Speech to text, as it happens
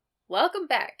Welcome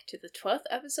back to the 12th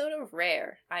episode of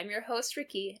Rare. I'm your host,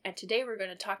 Ricky, and today we're going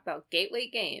to talk about gateway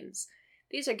games.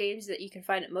 These are games that you can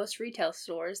find at most retail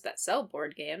stores that sell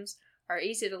board games, are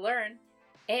easy to learn,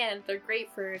 and they're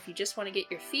great for if you just want to get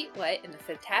your feet wet in the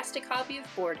fantastic hobby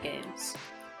of board games.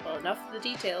 Well, enough of the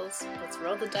details. Let's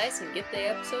roll the dice and get the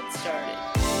episode started.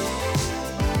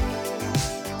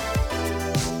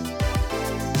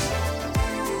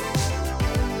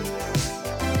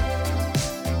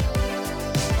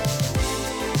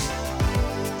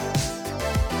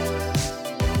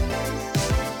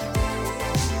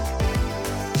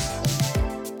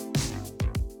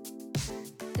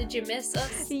 Did you miss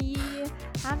us? Yeah,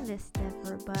 I missed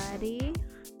everybody.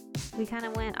 We kind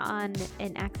of went on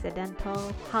an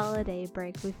accidental holiday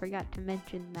break. We forgot to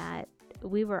mention that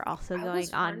we were also going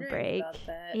on break. About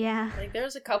that. Yeah. Like, there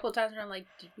was a couple times where I'm like,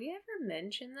 did we ever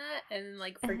mention that? And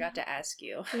then, forgot to ask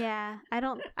you. Yeah, I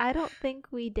don't think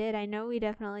we did. I know we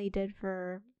definitely did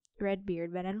for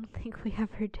Redbeard, but I don't think we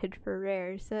ever did for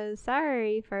Rare. So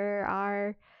sorry for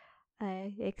our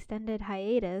extended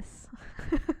hiatus.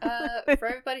 For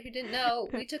everybody who didn't know,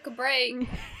 we took a break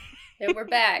and we're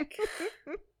back.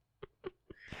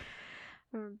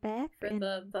 We're back for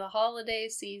the holiday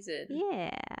season.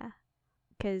 Yeah,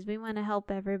 because we want to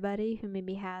help everybody who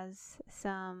maybe has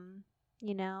some,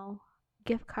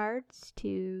 gift cards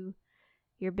to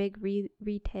your big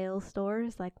retail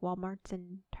stores like Walmarts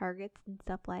and Targets and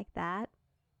stuff like that.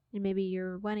 And maybe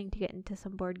you're wanting to get into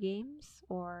some board games,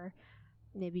 or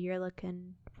maybe you're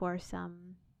looking for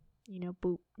some,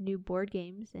 new board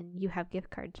games and you have gift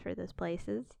cards for those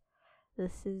places.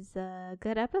 This is a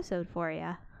good episode for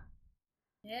you.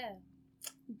 Yeah.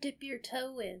 Dip your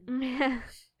toe in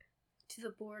to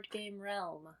the board game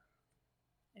realm.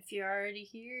 If you're already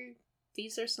here,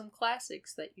 these are some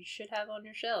classics that you should have on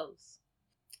your shelves.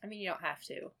 I mean, you don't have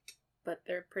to, but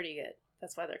they're pretty good.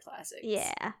 That's why they're classics.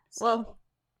 Yeah. So. Well,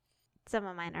 some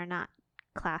of mine are not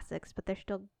classics, but they're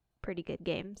still pretty good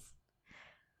games.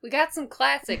 We got some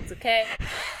classics, okay?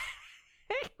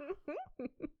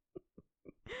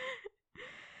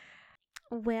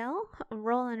 Well,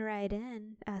 rolling right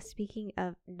in, speaking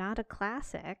of not a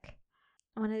classic,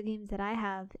 one of the games that I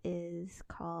have is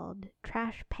called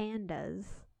Trash Pandas.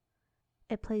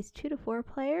 It plays 2 to 4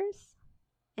 players,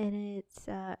 and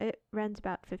it runs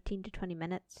about 15 to 20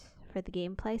 minutes for the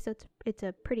gameplay, so it's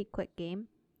a pretty quick game.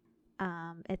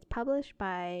 It's published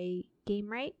by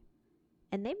Gamewright,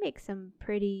 and they make some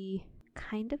pretty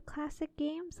kind of classic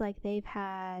games. Like, they've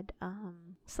had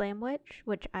Slamwich,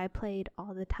 which I played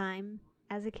all the time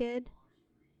as a kid,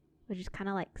 which is kind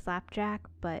of like Slapjack,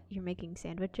 but you're making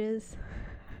sandwiches.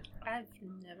 I've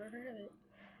never heard of it.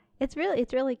 It's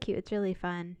really cute. It's really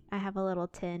fun. I have a little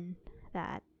tin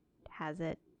that has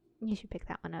it. You should pick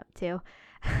that one up too.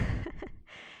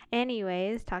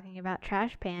 Anyways, talking about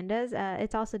Trash Pandas,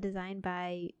 it's also designed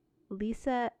by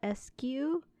Lisa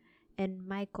Eskew and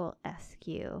Michael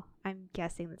Eskew. I'm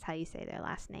guessing that's how you say their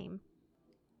last name.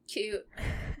 Cute.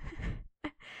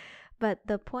 But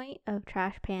the point of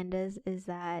Trash Pandas is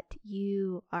that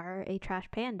you are a trash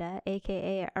panda,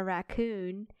 aka a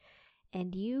raccoon,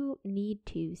 and you need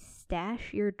to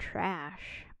stash your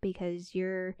trash because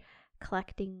you're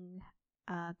collecting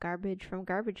garbage from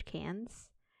garbage cans.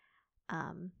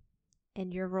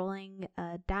 And you're rolling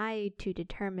a die to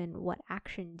determine what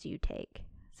actions you take.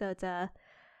 So it's a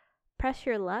press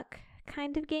your luck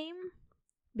kind of game,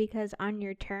 because on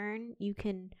your turn you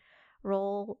can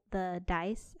roll the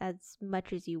dice as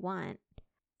much as you want.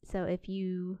 So if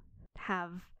you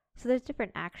there's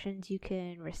different actions. You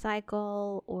can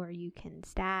recycle, or you can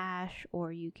stash,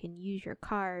 or you can use your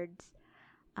cards.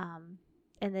 And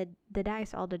the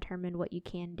dice all determine what you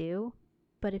can do.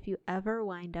 But if you ever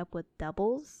wind up with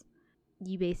doubles,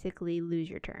 you basically lose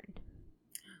your turn.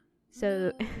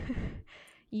 So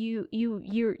you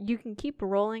can keep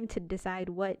rolling to decide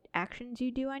what actions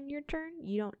you do on your turn.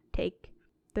 You don't take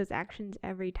those actions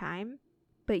every time,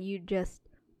 but you just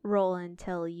roll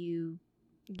until you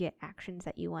get actions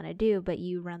that you want to do, but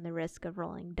you run the risk of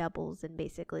rolling doubles and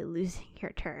basically losing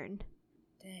your turn.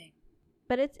 Dang.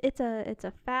 But it's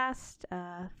a fast,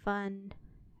 fun,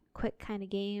 quick kind of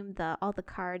game. All the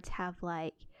cards have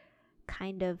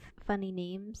kind of funny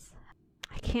names.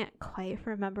 I can't quite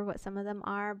remember what some of them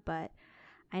are, but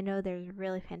I know there's a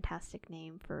really fantastic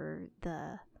name for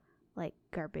the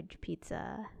garbage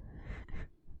pizza.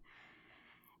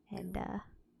 And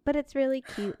but it's really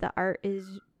cute. The art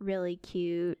is really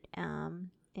cute. And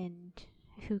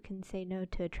who can say no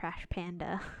to a trash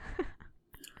panda?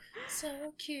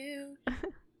 So cute.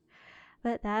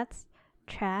 But that's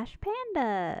Trash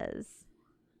Pandas.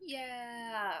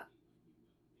 Yeah.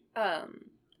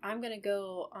 I'm gonna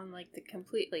go on like the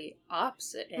completely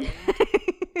opposite end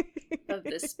of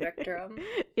this spectrum.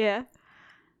 Yeah.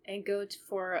 And go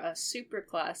for a super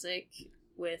classic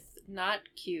with not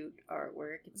cute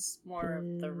artwork. It's more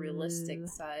of the realistic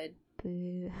side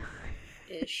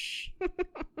ish.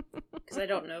 Because I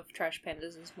don't know if Trash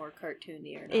Pandas is more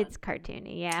cartoony or not. It's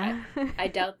cartoony, yeah. I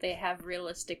doubt they have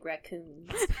realistic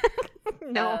raccoons.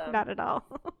 No, not at all.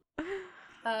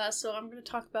 So I'm going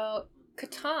to talk about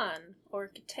Catan, or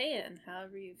Catan,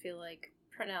 however you feel like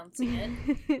pronouncing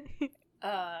it.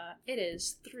 It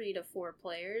is 3 to 4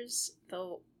 players,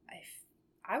 though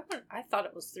I thought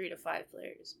it was 3 to 5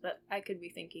 players, but I could be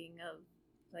thinking of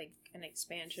like an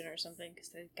expansion or something because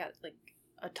they've got like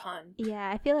a ton. Yeah,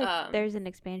 I feel like there's an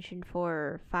expansion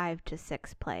for 5 to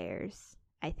 6 players,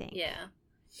 I think. Yeah.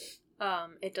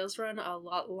 It does run a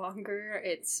lot longer.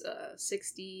 It's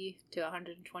 60 to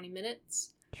 120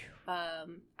 minutes.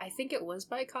 I think it was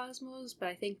by Cosmos, but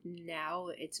I think now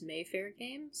it's Mayfair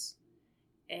Games.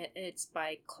 And it's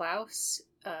by Klaus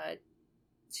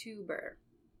Tuber.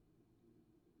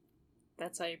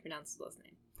 That's how you pronounce his last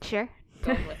name. Sure.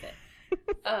 Going with it.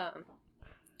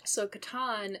 So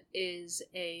Catan is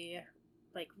a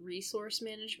like resource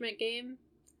management game.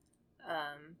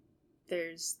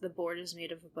 The board is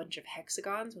made of a bunch of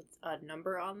hexagons with a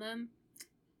number on them.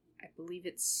 I believe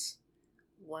it's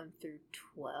 1 through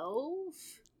 12.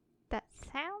 That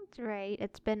sounds right.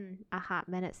 It's been a hot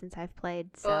minute since I've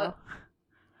played, so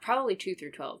probably 2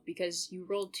 through 12 because you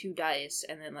roll 2 dice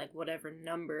and then like whatever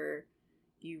number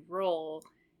you roll,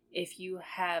 if you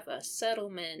have a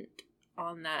settlement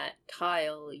on that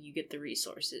tile, you get the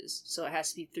resources. So it has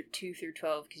to be 2 through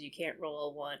 12 because you can't roll a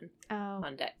 1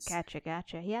 on dice.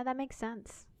 Gotcha. Yeah, that makes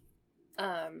sense.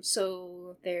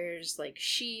 So there's like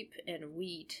sheep and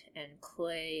wheat and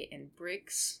clay and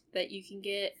bricks that you can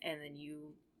get, and then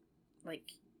you like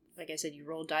I said, you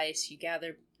roll dice, you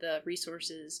gather the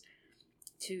resources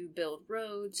to build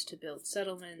roads, to build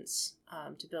settlements,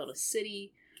 to build a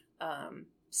city.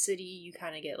 City, you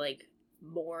kind of get like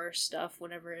more stuff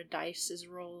whenever a dice is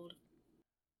rolled.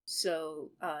 So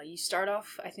you start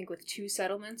off, I think, with 2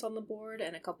 settlements on the board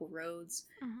and a couple roads,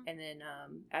 and then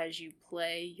as you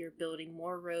play, you're building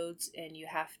more roads, and you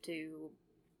have to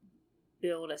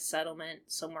build a settlement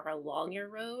somewhere along your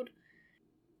road.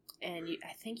 And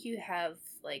I think you have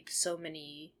like so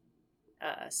many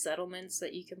settlements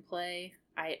that you can play.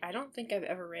 I don't think I've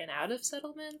ever ran out of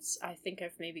settlements. I think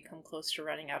I've maybe come close to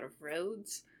running out of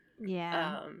roads.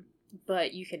 Yeah.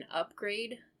 But you can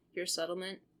upgrade your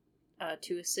settlement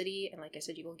to a city, and like I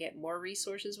said, you will get more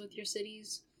resources with your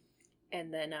cities.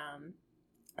 And then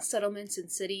settlements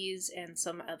and cities and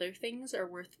some other things are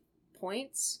worth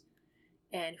points,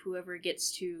 and whoever gets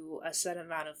to a set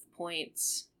amount of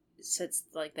points sets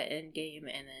like the end game,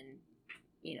 and then,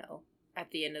 you know, at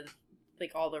the end of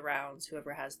like all the rounds,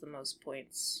 whoever has the most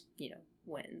points, you know,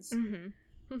 wins.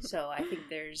 So I think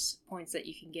there's points that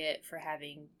you can get for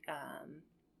having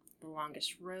the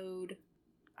longest road.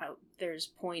 There's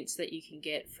points that you can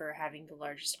get for having the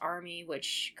largest army,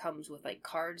 which comes with like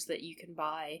cards that you can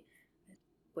buy,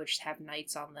 which have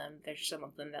knights on them. There's some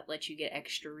of them that let you get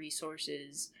extra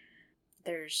resources.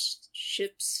 There's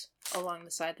ships along the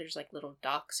side. There's like little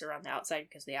docks around the outside,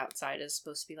 because the outside is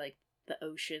supposed to be like the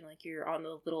ocean, like you're on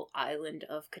the little island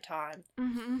of Catan.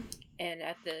 And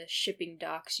at the shipping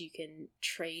docks you can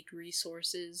trade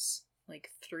resources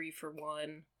like 3 for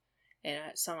 1, and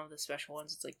at some of the special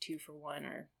ones it's like 2 for 1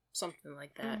 or something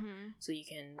like that. So you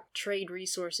can trade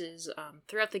resources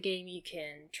throughout the game. You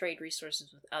can trade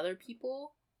resources with other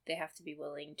people. They have to be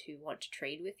willing to want to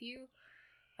trade with you.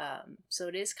 So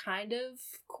it is kind of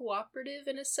cooperative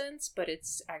in a sense, but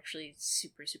it's actually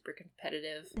super, super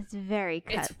competitive. It's very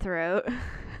cutthroat.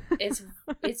 It's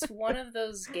one of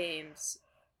those games.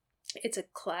 It's a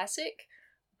classic,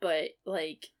 but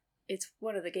like it's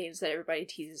one of the games that everybody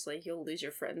teases like you'll lose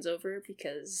your friends over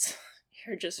because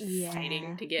you're just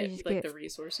fighting to get like the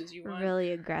resources you want.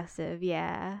 Really aggressive,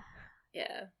 yeah.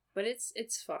 Yeah, but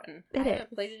it's fun. I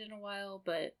haven't played it in a while,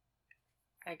 but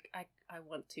I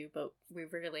want to, but we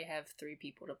rarely have 3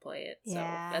 people to play it. So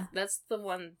that's the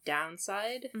one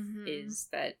downside, is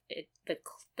that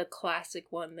the classic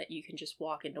one that you can just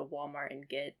walk into Walmart and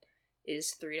get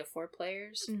is 3 to 4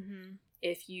 players.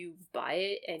 If you buy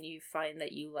it and you find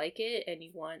that you like it and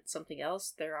you want something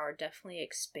else, there are definitely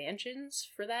expansions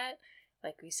for that.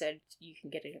 Like we said, you can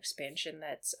get an expansion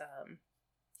that's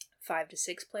 5 to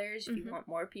 6 players if you want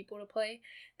more people to play.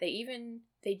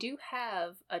 They do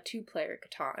have a 2-player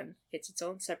Catan. It's its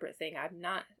own separate thing.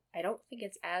 I don't think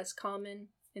it's as common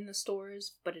in the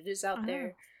stores, but it is out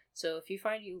there. So if you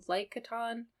find you like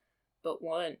Catan but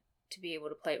want to be able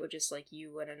to play it with just like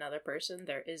you and another person,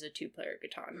 there is a 2-player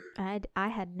Catan. I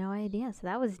had no idea, so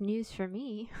that was news for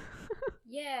me.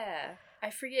 Yeah, I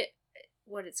forget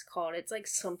what it's called. It's like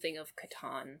something of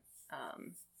Catan.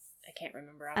 I can't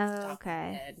remember off the top of my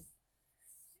head.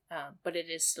 But it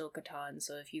is still Catan,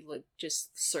 so if you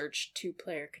just search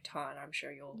 2-player Catan, I'm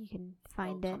sure you can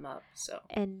find it come up. So,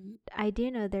 and I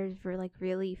do know there's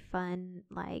really fun,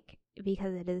 like,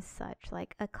 because it is such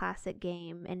like a classic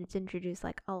game, and it's introduced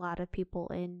like a lot of people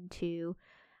into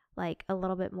like a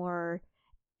little bit more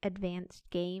advanced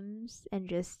games and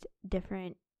just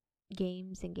different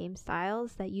games and game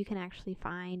styles, that you can actually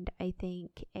find, I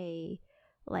think, a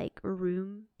like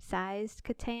room sized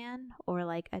Catan, or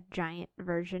like a giant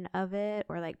version of it,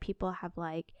 or like people have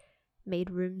like made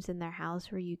rooms in their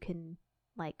house where you can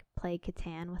like play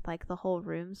Catan with like the whole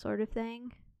room sort of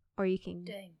thing, or you can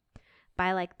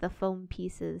buy like the foam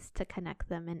pieces to connect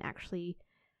them and actually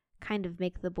kind of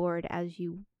make the board as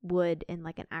you would in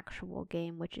like an actual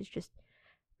game, which is just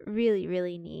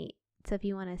really neat. So if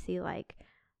you want to see like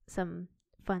some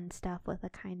fun stuff with a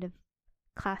kind of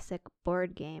classic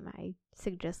board game, I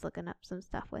suggest looking up some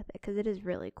stuff with it, because it is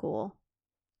really cool.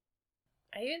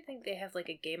 I even think they have like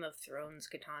a Game of Thrones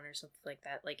Catan or something like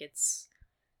that. Like it's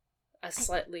a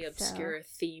slightly obscure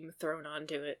theme thrown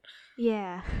onto it.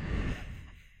 Yeah.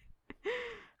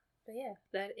 But yeah,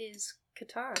 that is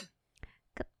Catan.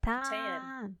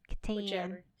 Catan.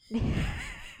 Whichever.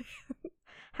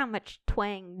 How much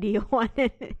twang do you want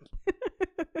in it?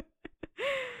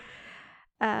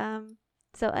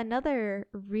 So another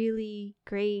really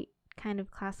great kind of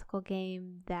classical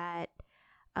game that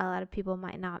a lot of people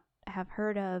might not have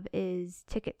heard of is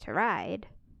Ticket to Ride,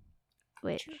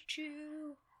 which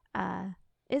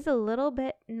is a little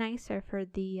bit nicer for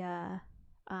the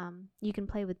you can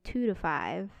play with 2 to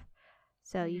 5,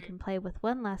 so you can play with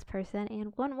one less person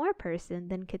and one more person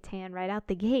than Catan right out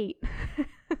the gate.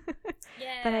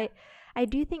 Yeah. But I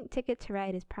do think Ticket to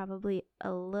Ride is probably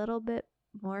a little bit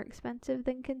more expensive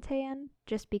than Catan,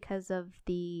 just because of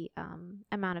the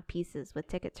amount of pieces with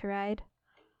Ticket to Ride.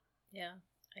 Yeah,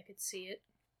 I could see it.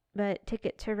 But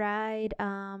Ticket to Ride,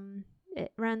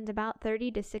 it runs about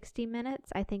 30 to 60 minutes.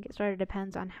 I think it sort of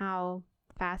depends on how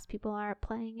fast people are at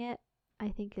playing it, I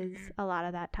think is a lot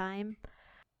of that time.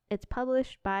 It's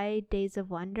published by Days of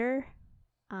Wonder,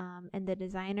 and the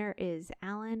designer is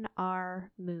Alan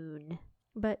R. Moon.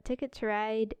 But Ticket to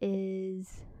Ride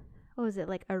is, what was it,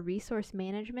 like a resource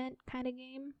management kind of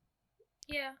game?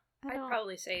 Yeah, I'd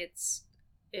probably say it's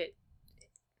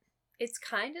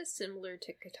kind of similar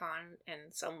to Catan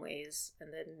in some ways,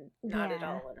 and then not at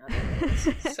all in other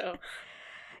ways. So,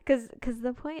 because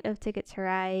the point of Ticket to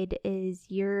Ride is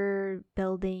you're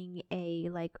building a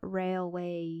like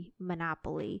railway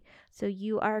monopoly, so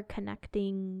you are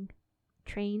connecting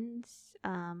trains,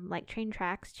 like train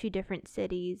tracks to different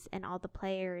cities, and all the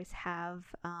players have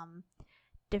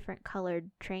different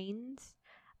colored trains,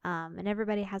 and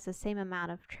everybody has the same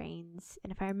amount of trains.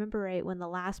 And if I remember right, when the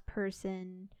last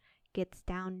person gets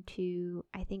down to,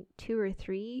 I think, 2 or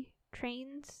 3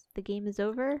 trains, the game is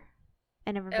over,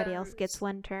 and everybody else gets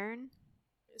one turn.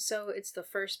 So it's the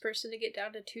first person to get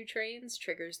down to 2 trains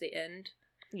triggers the end.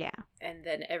 Yeah. And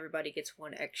then everybody gets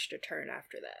 1 extra turn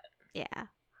after that. Yeah.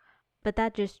 But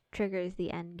that just triggers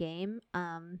the end game.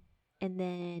 And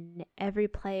then every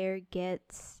player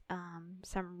gets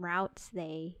some routes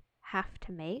they have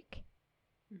to make.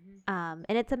 And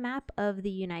it's a map of the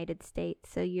United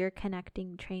States, so you're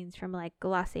connecting trains from like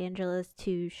Los Angeles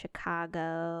to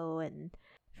Chicago, and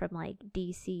from like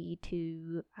DC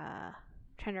to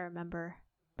trying to remember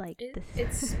like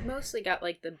it's mostly got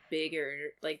like the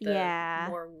bigger, like the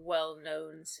more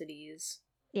well-known cities.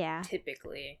 Yeah.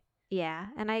 Typically. Yeah,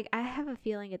 and I have a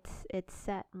feeling it's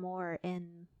set more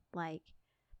in like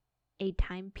a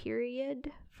time period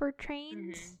for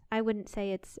trains. I wouldn't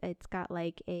say it's got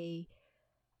like a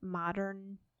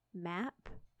modern map.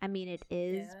 I mean, it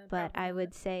is, but I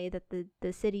would say that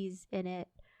the cities in it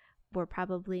were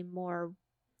probably more,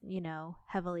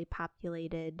 heavily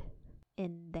populated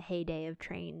in the heyday of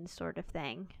trains, sort of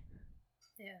thing.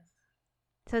 Yeah.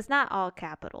 So it's not all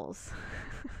capitals.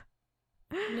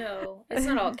 No, it's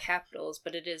not all capitals,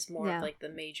 but it is more of like the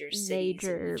major cities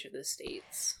in each of the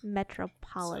states.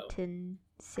 Metropolitan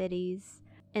cities.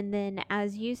 And then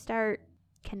as you start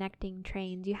connecting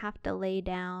trains, you have to lay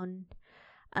down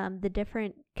the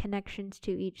different connections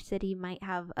to each city might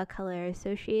have a color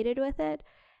associated with it,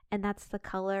 and that's the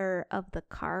color of the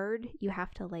card you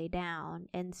have to lay down.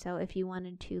 And so if you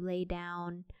wanted to lay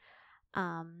down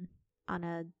on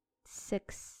a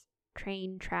 6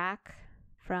 train track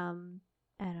from,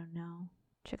 I don't know,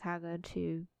 Chicago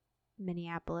to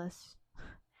Minneapolis,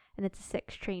 and it's a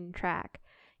 6-train track.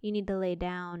 You need to lay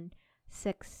down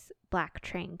 6 black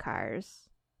train cars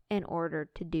in order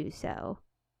to do so.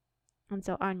 And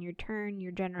so on your turn,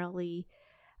 you're generally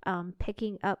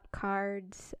picking up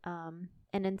cards. And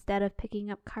instead of picking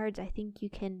up cards, I think you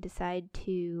can decide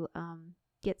to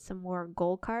get some more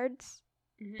goal cards,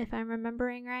 if I'm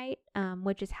remembering right,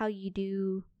 which is how you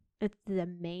do, it's the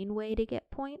main way to get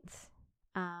points.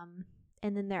 And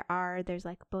then there's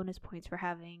like bonus points for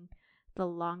having the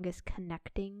longest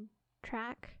connecting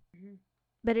track.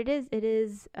 But it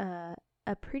is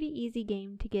a pretty easy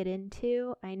game to get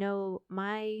into. I know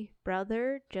my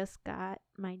brother just got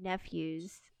my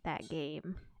nephews that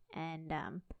game, and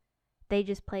they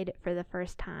just played it for the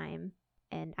first time,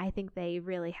 and I think they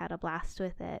really had a blast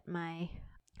with it. My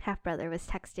half-brother was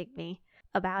texting me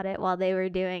about it while they were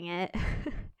doing it,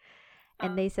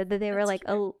 and they said that they were like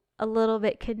a little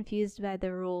bit confused by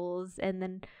the rules, and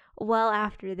then well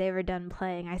after they were done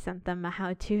playing, I sent them a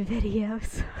how-to video.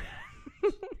 So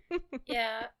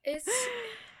yeah,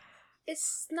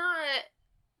 it's not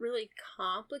really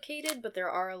complicated, but there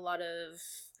are a lot of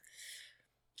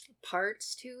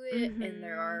parts to it, and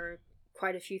there are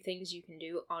quite a few things you can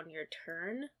do on your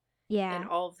turn. Yeah. And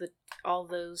all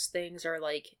those things are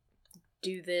like,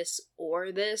 do this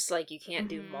or this. Like, you can't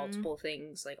do multiple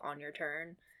things like on your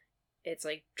turn. It's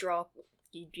like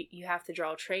you have to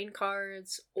draw train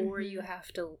cards, or you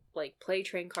have to like play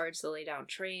train cards to lay down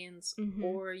trains,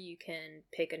 or you can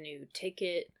pick a new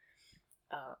ticket.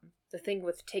 The thing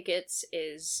with tickets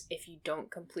is if you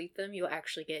don't complete them, you'll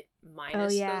actually get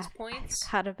minus those points. I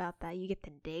forgot about that. You get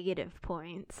the negative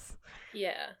points.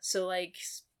 Yeah, so like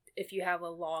if you have a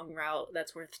long route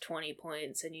that's worth 20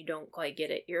 points and you don't quite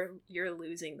get it, you're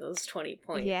losing those 20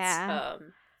 points. Yeah.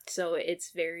 So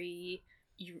it's very,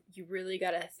 you really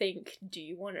gotta think, do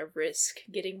you want to risk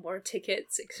getting more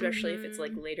tickets, especially if it's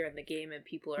like later in the game and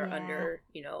people are under,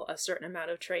 a certain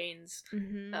amount of trains.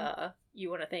 You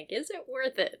want to think, is it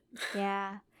worth it?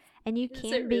 Yeah. And you Is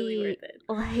can it really worth it?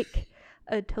 like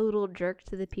a total jerk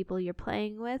to the people you're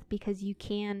playing with, because you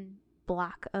can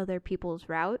block other people's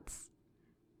routes.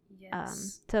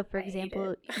 Yes. So for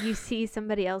example, you see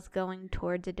somebody else going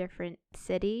towards a different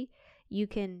city, you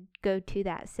can go to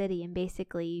that city and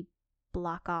basically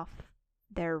block off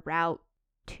their route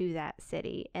to that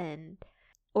city,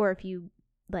 or if you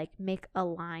like make a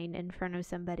line in front of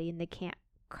somebody and they can't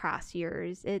cross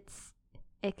yours,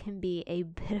 it can be a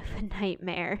bit of a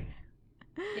nightmare.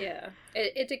 Yeah,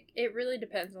 it really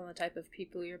depends on the type of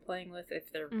people you're playing with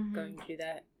if they're going to do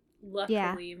that.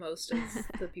 Luckily, most of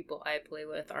the people I play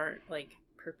with aren't like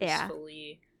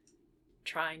purposefully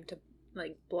trying to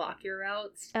like block your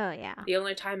routes. Oh yeah. The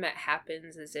only time that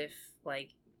happens is if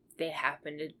like they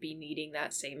happen to be needing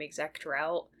that same exact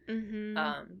route.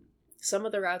 Some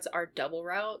of the routes are double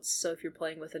routes, so if you're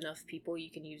playing with enough people, you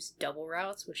can use double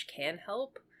routes, which can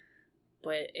help.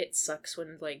 But it sucks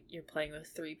when like you're playing with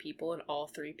 3 people and all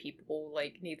 3 people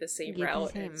like need the same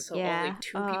route, and so only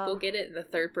 2 people get it, and the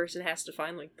third person has to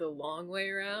find like the long way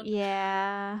around.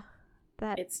 Yeah,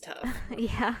 it's tough.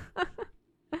 Yeah.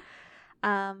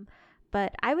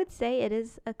 But I would say it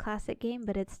is a classic game,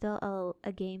 but it's still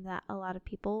a game that a lot of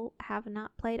people have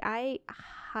not played. I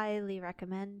highly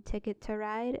recommend Ticket to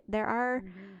Ride. There are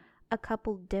a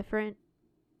couple different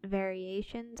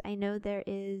variations. I know there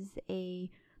is a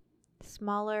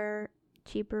smaller,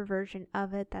 cheaper version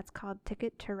of it that's called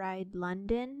Ticket to Ride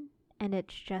London, and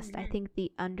it's just I think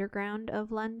the underground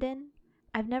of London.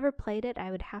 I've never played it. I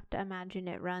would have to imagine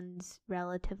it runs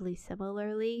relatively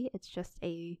similarly. It's just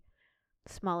a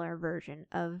smaller version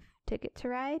of Ticket to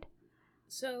Ride.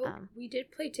 So we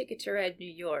did play Ticket to Ride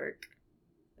New York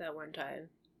that one time.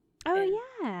 Oh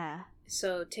yeah.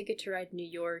 So Ticket to Ride New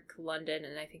York, London,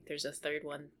 and I think there's a third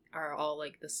one, are all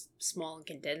like the small and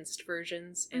condensed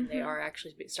versions, and they are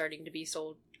actually starting to be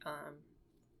sold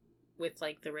with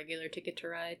like the regular Ticket to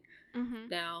Ride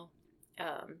now,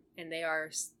 and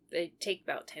they take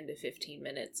about 10 to 15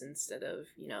 minutes instead of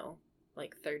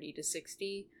like 30 to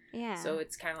 60. Yeah. So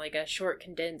it's kind of like a short,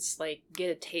 condensed, like get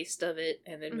a taste of it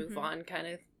and then move on kind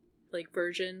of like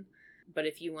version. But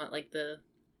if you want like the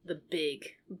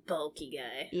big bulky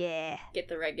guy, get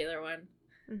the regular one.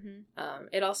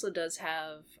 It also does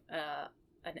have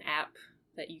an app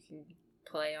that you can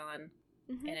play on,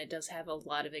 and it does have a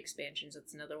lot of expansions.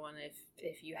 It's another one.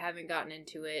 If you haven't gotten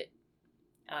into it,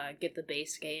 get the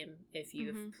base game. If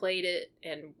you've played it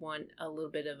and want a little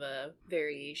bit of a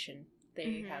variation,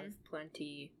 they have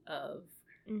plenty of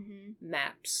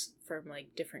maps from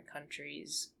like different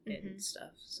countries and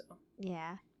stuff. So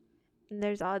yeah.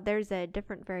 There's a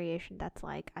different variation that's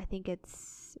like, I think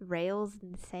it's Rails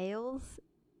and Sails.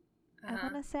 I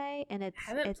want to say, and I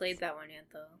haven't played that one yet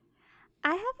though.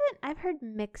 I haven't. I've heard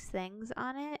mixed things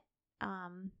on it.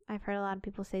 I've heard a lot of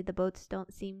people say the boats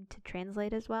don't seem to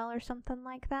translate as well or something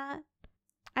like that.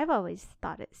 I've always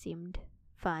thought it seemed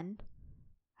fun.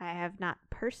 I have not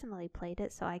personally played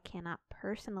it, so I cannot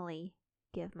personally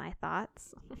give my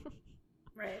thoughts.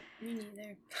 Right, me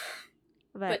neither.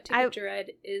 But Ticket to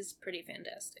Ride is pretty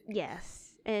fantastic.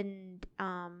 Yes, and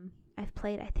I've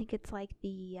played. I think it's like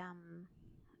the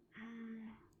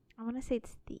I want to say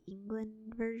it's the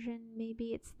England version.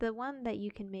 Maybe it's the one that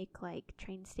you can make like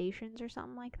train stations or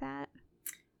something like that.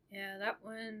 Yeah, that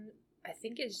one I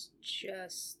think is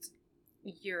just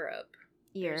Europe.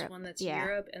 There's one that's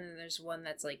Europe, and then there's one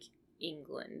that's like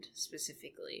England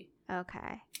specifically.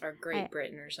 Okay. Or Great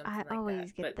Britain or something like that. I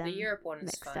always get them the Europe one is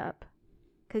mixed fun. up.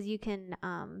 Because you can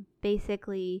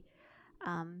basically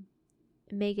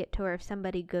make it to where if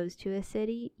somebody goes to a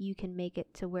city, you can make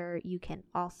it to where you can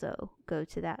also go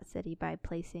to that city by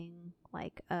placing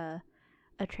like a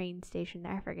train station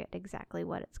there. I forget exactly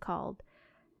what it's called.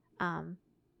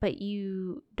 But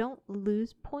you don't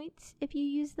lose points if you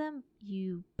use them.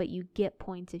 But you get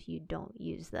points if you don't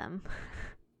use them.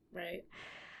 Right.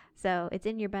 So it's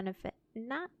in your benefit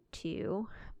not to,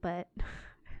 but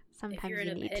sometimes if you're in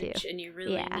you a need pinch to. and you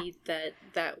really need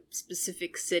that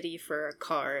specific city for a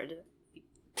card,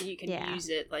 you can use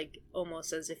it like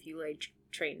almost as if you laid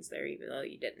trains there, even though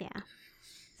you didn't. Yeah.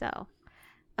 So,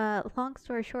 long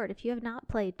story short, if you have not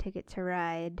played Ticket to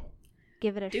Ride,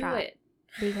 give it a shot. Do it.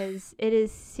 Because it is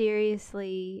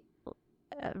seriously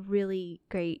a really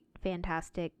great,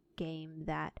 fantastic game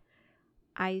that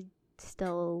I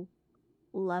still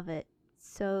love it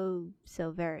so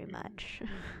very much.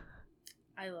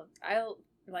 I'll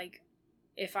like,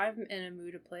 if I'm in a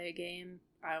mood to play a game,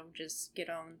 I'll just get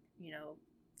on,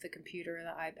 the computer or the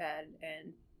iPad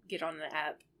and get on the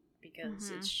app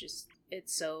because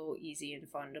it's so easy and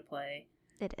fun to play.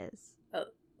 It is.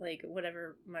 Like,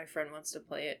 whenever my friend wants to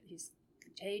play it, he's,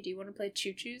 hey, do you want to play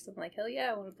Choo Choos? I'm like, hell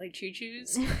yeah, I want to play Choo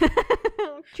Choos.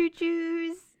 Choo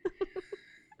Choos.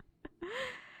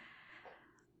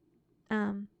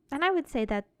 And I would say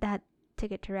that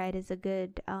Ticket to Ride is a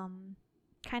good,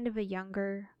 kind of a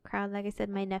younger crowd. Like I said,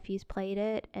 my nephews played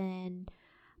it, and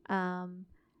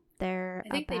they're. I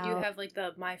think they do have like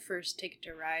the My First Ticket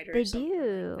to Ride or they something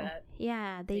do. like that.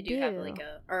 Yeah, they do have like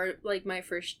or like My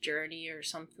First Journey or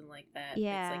something like that.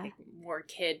 Yeah, it's like a more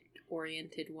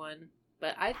kid-oriented one.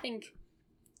 But I think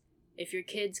if your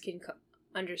kids can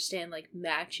understand like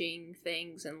matching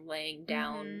things and laying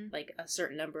down like a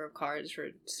certain number of cards for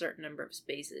a certain number of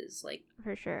spaces, like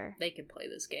for sure they can play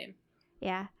this game.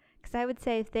 Yeah, because I would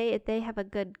say if they have a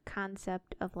good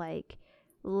concept of like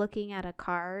looking at a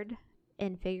card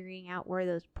and figuring out where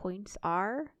those points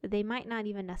are, they might not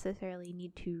even necessarily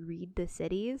need to read the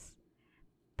cities,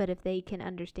 but if they can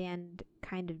understand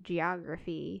kind of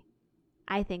geography,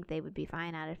 I think they would be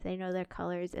fine at it. If they know their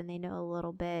colors and they know a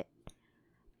little bit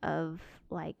of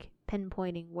like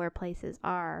pinpointing where places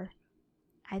are,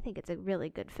 I think it's a really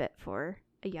good fit for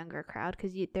a younger crowd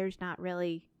because there's not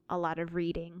really a lot of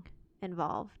reading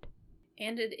involved.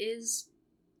 And it is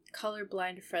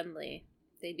colorblind friendly.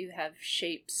 They do have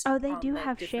shapes. Oh, they do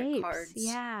have shapes. Cards.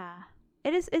 Yeah.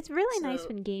 It's really nice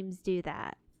when games do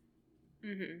that.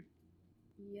 Mm-hmm.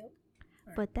 Yep.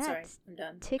 But that's sorry, I'm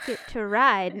done. Ticket to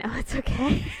Ride. No, it's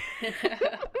okay.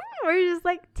 We're just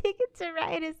like, Ticket to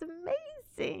Ride is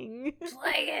amazing.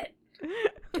 Play it.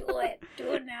 Do it.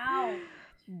 Do it now.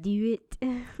 Do it.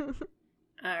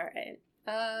 Alright.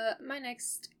 My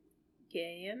next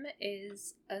game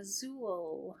is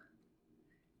Azul.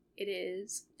 It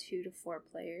is 2 to 4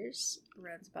 players.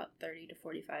 Runs about 30 to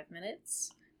 45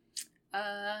 minutes.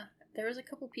 There was a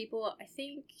couple people, I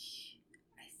think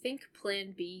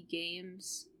Plan B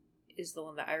Games is the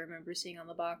one that I remember seeing on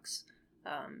the box.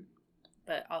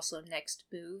 But also Next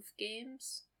Move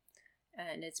Games.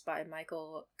 And it's by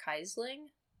Michael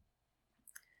Keisling.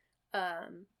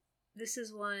 This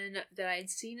is one that I'd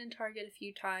seen in Target a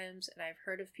few times, and I've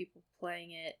heard of people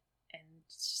playing it, and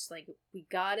it's just like, we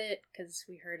got it because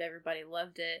we heard everybody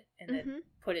loved it, and then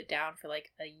put it down for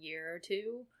like a year or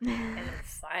two, and then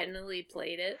finally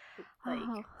played it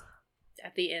like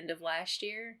at the end of last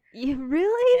year. You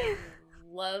really? And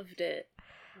loved it.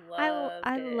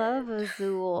 I love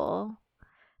Azul.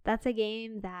 That's a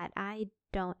game that I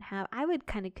don't have. I would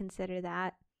kind of consider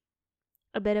that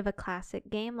a bit of a classic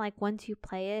game. Like, once you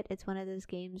play it, it's one of those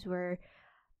games where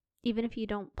even if you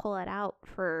don't pull it out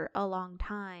for a long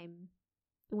time,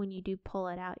 when you do pull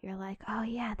it out, you're like, oh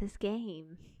yeah, this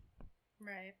game.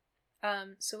 Right.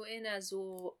 So in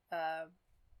Azul,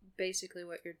 basically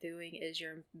what you're doing is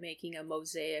you're making a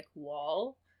mosaic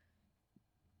wall,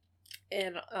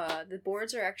 And the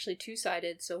boards are actually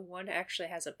two-sided, so one actually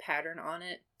has a pattern on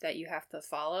it that you have to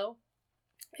follow,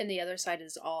 and the other side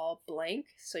is all blank,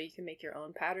 so you can make your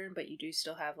own pattern, but you do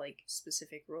still have like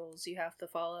specific rules you have to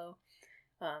follow.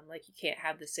 Like you can't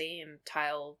have the same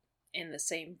tile in the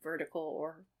same vertical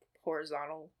or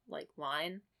horizontal like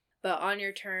line. But on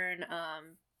your turn,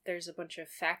 there's a bunch of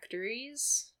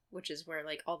factories, which is where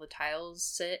like all the tiles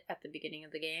sit at the beginning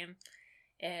of the game,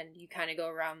 and you kind of go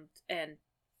around and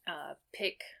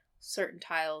pick certain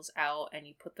tiles out, and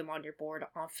you put them on your board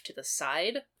off to the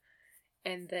side,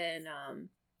 and then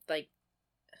like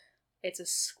it's a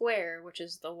square, which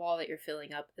is the wall that you're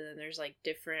filling up, and then there's like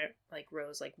different like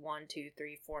rows, like 1, 2,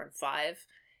 3, 4, and 5,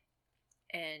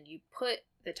 and you put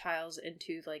the tiles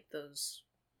into like those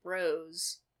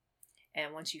rows,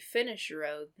 and once you finish your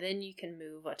row, then you can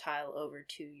move a tile over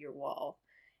to your wall.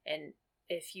 And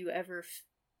if you ever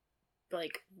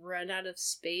like run out of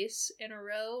space in a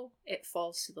row, it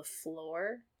falls to the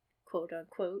floor, quote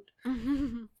unquote.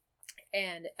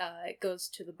 And it goes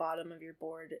to the bottom of your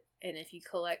board, and if you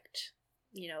collect,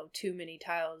 too many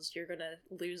tiles, you're gonna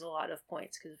lose a lot of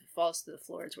points, because if it falls to the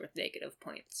floor, it's worth negative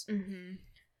points.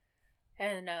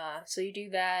 And so you do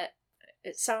that.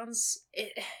 It sounds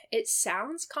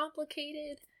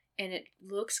complicated, and it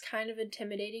looks kind of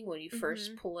intimidating when you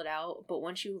first pull it out, but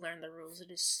once you learn the rules,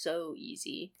 it is so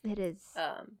easy. It is.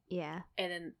 Yeah.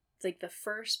 And then like the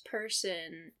first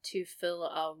person to fill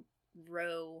a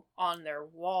row on their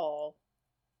wall,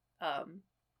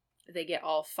 they get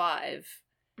all 5,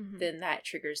 then that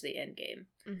triggers the end game.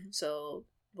 So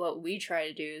what we try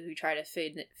to do is we try to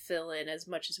fill in as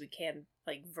much as we can,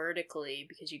 like vertically,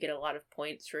 because you get a lot of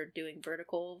points for doing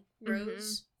vertical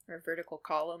rows or vertical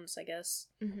columns, I guess.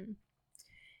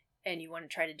 And you want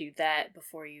to try to do that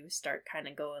before you start kind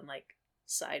of going like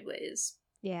sideways.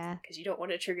 Yeah. Because you don't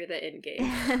want to trigger the end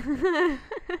game.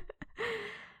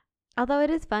 Although it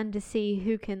is fun to see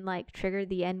who can like trigger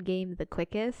the end game the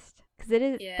quickest, because it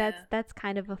is that's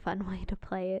kind of a fun way to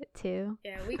play it too.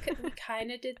 Yeah, we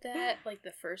kind of did that like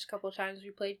the first couple of times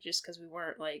we played, just because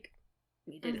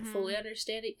we didn't fully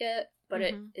understand it yet. But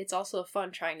it's also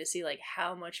fun trying to see like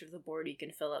how much of the board you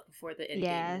can fill up before the end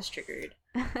game is triggered.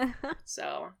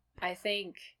 So I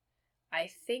think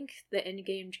the end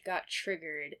game got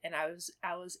triggered, and I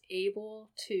was able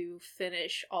to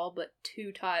finish all but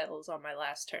 2 tiles on my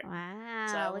last turn. Wow!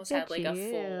 So I almost had like a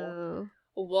full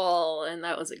wall, and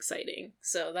that was exciting.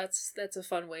 So that's a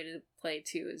fun way to play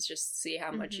too, is just see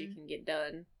how much you can get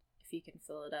done if you can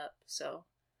fill it up. So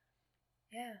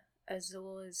yeah,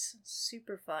 Azul is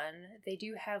super fun. They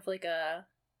do have like a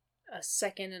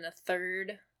second and a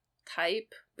third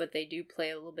type, but they do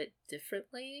play a little bit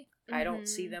differently. I don't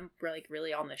see them like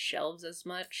really on the shelves as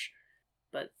much,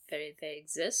 but they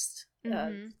exist.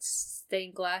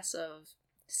 Stained Glass of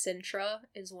Sintra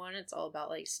is one. It's all about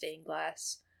like stained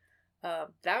glass.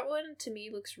 That one to me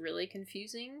looks really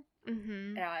confusing.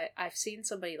 I've seen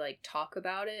somebody like talk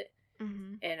about it,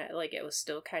 and it was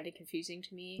still kind of confusing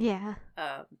to me. Yeah.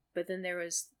 But then there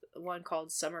was one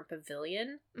called Summer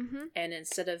Pavilion, and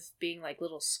instead of being like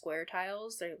little square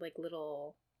tiles, they're like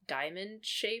little diamond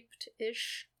shaped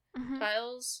ish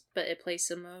tiles, but it plays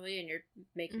similarly, and you're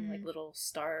making like little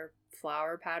star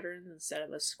flower patterns instead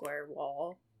of a square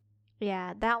wall.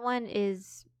 Yeah, that one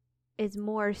is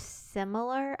more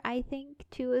similar, I think,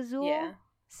 to Azul. Yeah.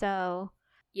 So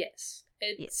yes.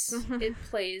 It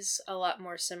plays a lot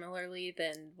more similarly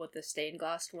than what the stained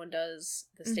glass one does.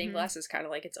 The stained glass is kind of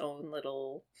like its own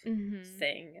little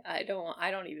thing. I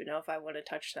don't even know if I want to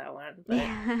touch that one.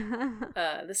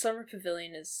 But the Summer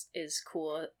Pavilion is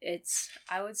cool.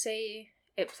 I would say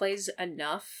it plays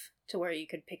enough to where you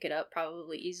could pick it up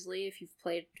probably easily if you've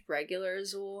played regular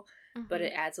Azul, but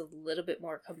it adds a little bit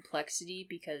more complexity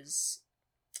because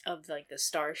of like the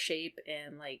star shape,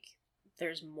 and like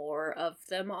there's more of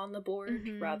them on the board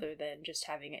rather than just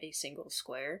having a single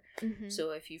square.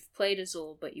 So if you've played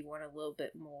Azul but you want a little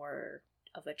bit more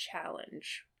of a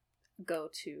challenge, go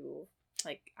to,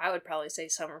 like, I would probably say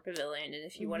Summer Pavilion, and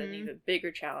if you want an even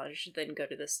bigger challenge, then go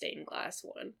to the stained glass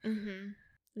one.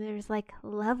 There's like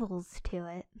levels to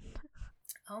it.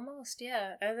 Almost,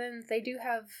 yeah. And then they do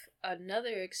have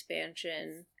another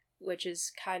expansion, which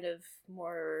is kind of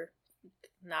more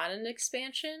not an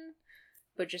expansion,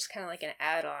 but just kind of like an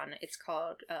add-on. It's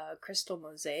called Crystal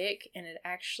Mosaic, and it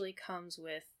actually comes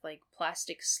with like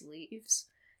plastic sleeves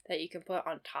that you can put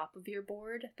on top of your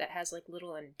board that has like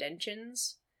little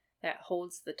indentions that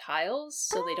holds the tiles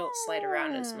so they don't slide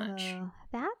around as much.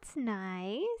 That's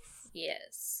nice.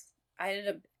 Yes.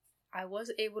 I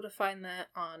was able to find that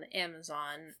on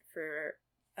Amazon for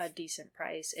a decent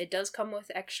price. It does come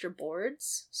with extra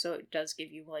boards, so it does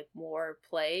give you like more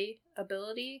play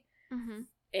ability, Mm-hmm.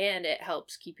 and it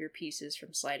helps keep your pieces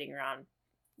from sliding around.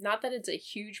 Not that it's a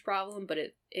huge problem, but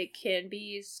it can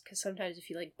be, because sometimes if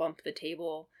you like bump the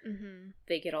table, Mm-hmm.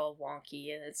 they get all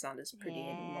wonky and it's not as pretty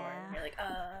anymore. Yeah. And you're like,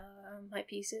 my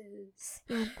pieces.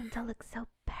 You want them to look so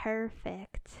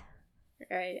perfect.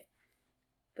 Right.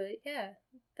 But yeah,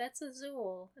 that's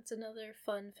Azul. It's another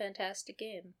fun, fantastic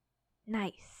game.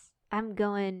 Nice. I'm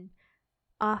going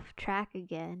off track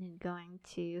again and going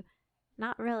to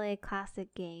not really a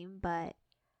classic game, but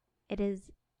it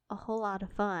is a whole lot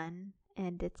of fun,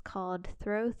 and it's called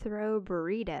Throw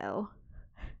Burrito.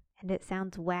 And it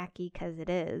sounds wacky because it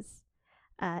is.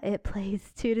 It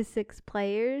plays 2 to 6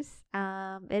 players.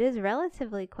 It is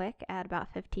relatively quick at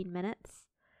about 15 minutes.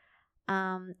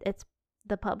 It's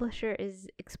the publisher is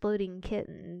Exploding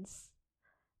Kittens.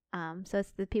 So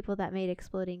it's the people that made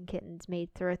Exploding Kittens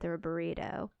made Throw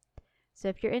Burrito. So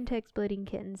if you're into Exploding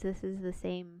Kittens, this is the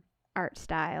same art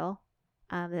style.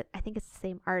 I think it's the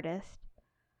same artist.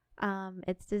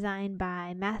 It's designed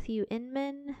by Matthew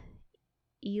Inman,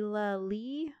 Ela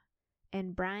Lee,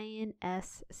 and Brian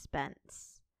S.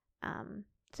 Spence.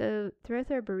 So Throw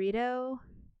Burrito,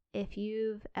 if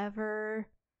you've ever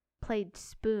played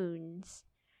Spoons,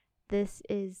 this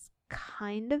is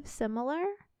kind of similar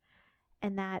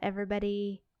in that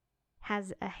everybody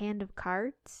has a hand of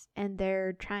cards and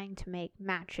they're trying to make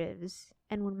matches,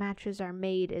 and when matches are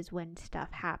made is when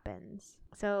stuff happens.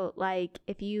 So like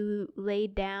if you lay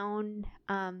down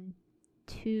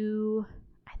 2,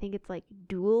 I think it's like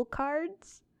dual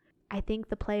cards, I think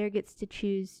the player gets to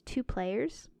choose 2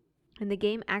 players, and the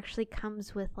game actually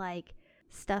comes with like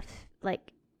stuff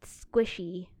like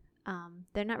squishy.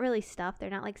 They're not really stuffed, they're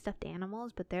not like stuffed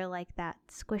animals, but they're like that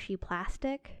squishy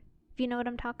plastic, if you know what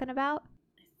I'm talking about.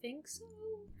 I think so.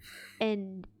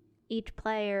 And each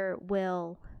player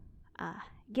will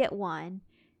get one,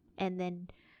 and then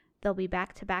they'll be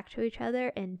back to each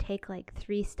other and take like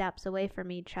 3 steps away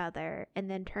from each other, and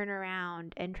then turn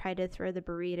around and try to throw the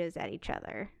burritos at each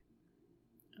other.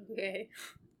 Okay.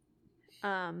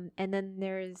 And then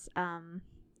there's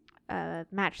a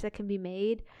match that can be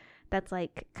made that's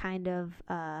like kind of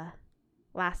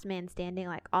last man standing,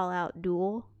 like all out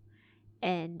duel,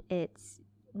 and it's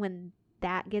when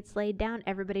that gets laid down,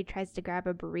 everybody tries to grab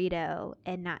a burrito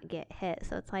and not get hit.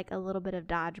 So it's like a little bit of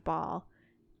dodgeball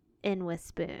in with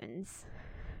spoons.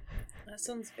 That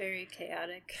sounds very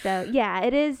chaotic. So yeah,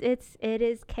 it is. It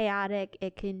is chaotic.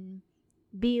 It can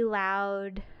be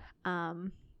loud.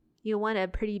 You want a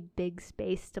pretty big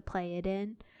space to play it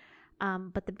in.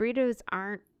 But the burritos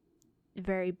aren't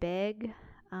very big.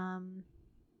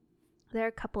 They're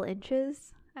a couple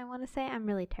inches, I want to say. I'm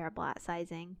really terrible at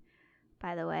sizing,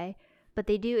 by the way. But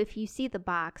they do, if you see the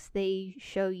box, they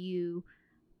show you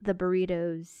the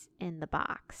burritos in the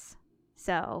box.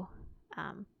 So,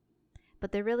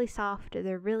 but they're really soft.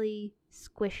 They're really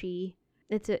squishy.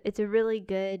 It's a really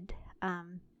good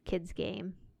kids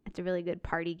game. It's a really good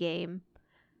party game.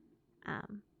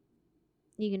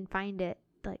 You can find it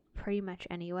like pretty much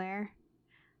anywhere.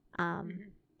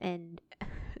 And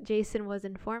Jason was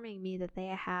informing me that they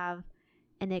have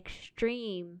an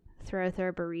extreme throw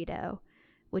burrito,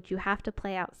 which you have to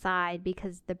play outside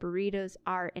because the burritos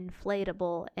are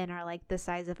inflatable and are like the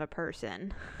size of a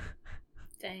person.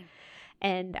 Dang.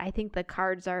 And I think the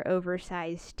cards are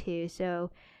oversized too,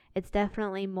 so it's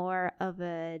definitely more of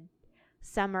a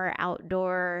summer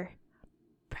outdoor,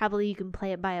 probably you can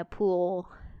play it by a pool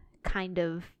kind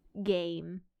of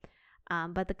game.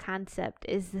 But the concept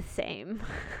is the same.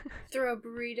 Throw a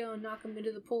burrito and knock them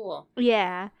into the pool.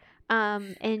 Yeah.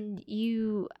 And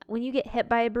when you get hit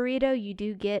by a burrito, you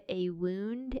do get a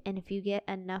wound. And if you get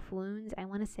enough wounds, I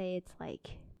want to say it's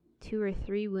like 2 or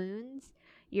 3 wounds,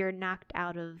 you're knocked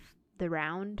out of the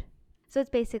round. So it's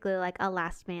basically like a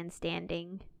last man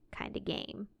standing kind of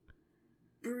game.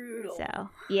 Brutal. So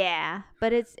yeah,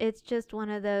 but it's just one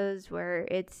of those where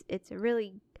it's a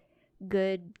really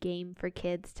good game for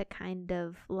kids to kind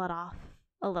of let off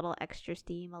a little extra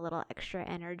steam, a little extra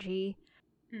energy.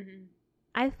 Mm-hmm.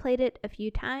 I've played it a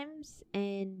few times,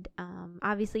 and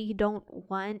obviously you don't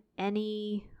want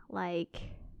any like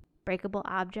breakable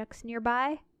objects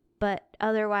nearby, but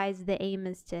otherwise the aim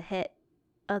is to hit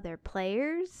other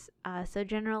players, so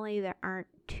generally there aren't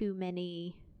too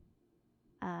many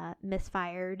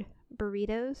misfired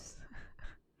burritos.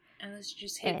 Unless you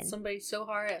just hit somebody so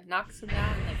hard it knocks them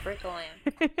down and they break a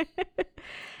lamp.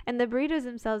 And the burritos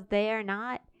themselves, they are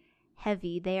not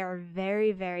heavy. They are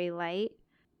very, very light,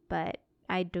 but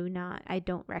I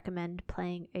don't recommend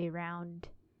playing around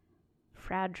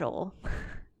fragile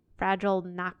fragile,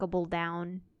 knockable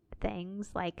down things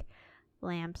like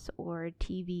lamps or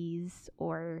TVs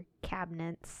or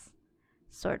cabinets,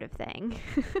 sort of thing.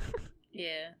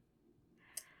 Yeah.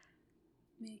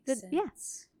 Makes Good, sense. yeah.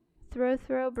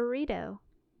 Throw burrito.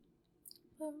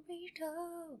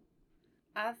 Burrito.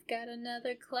 I've got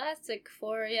another classic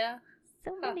for ya.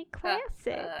 So many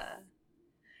classics.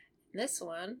 This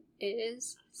one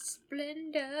is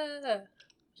Splendor.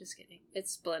 Just kidding.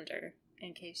 It's Splendor,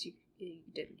 in case you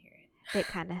didn't hear it. It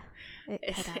cut out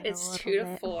It's a 2 little to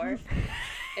bit. 4.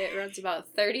 It runs about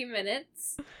 30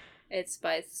 minutes. It's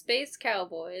by Space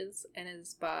Cowboys and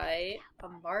is by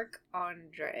Marc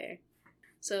Andre.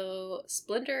 So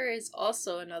Splendor is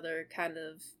also another kind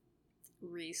of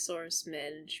resource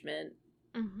management.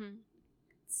 Mm-hmm.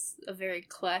 It's a very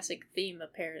classic theme,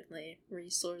 apparently.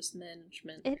 Resource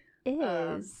management. It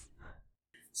is.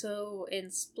 So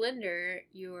in Splendor,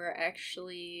 you are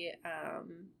actually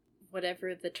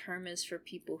whatever the term is for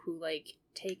people who like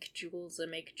take jewels and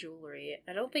make jewelry.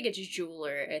 I don't think it's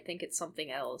jeweler. I think it's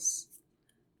something else.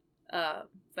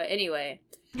 But anyway,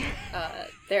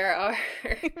 there are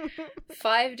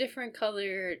 5 different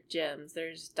color gems.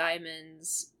 There's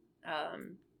diamonds.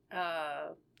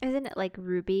 Isn't it like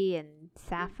ruby and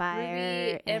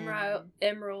sapphire? Ruby,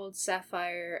 emerald,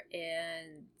 sapphire,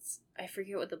 and I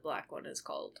forget what the black one is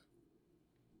called.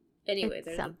 Anyway,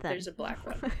 there's a black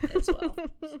one as well.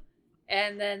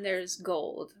 And then there's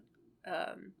gold.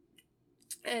 And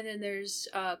then there's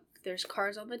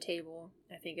cards on the table.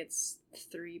 I think it's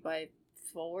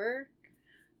 3x4.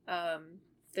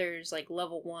 There's like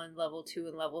level 1, level 2,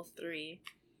 and level 3.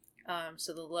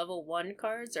 So the level 1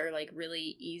 cards are like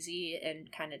really easy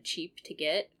and kind of cheap to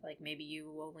get. Like maybe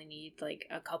you only need like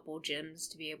a couple gems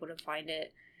to be able to find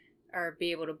it or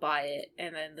be able to buy it.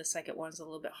 And then the second one's a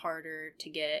little bit harder to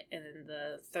get. And then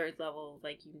the third level,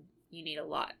 like you need a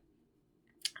lot.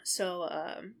 So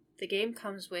the game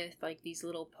comes with like these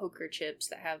little poker chips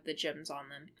that have the gems on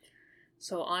them.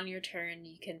 So on your turn,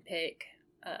 you can pick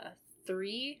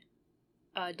 3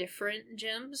 different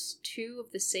gems, 2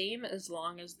 of the same as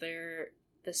long as the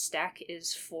stack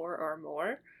is 4 or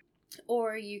more.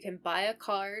 Or you can buy a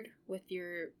card with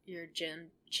your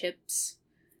gem chips,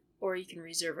 or you can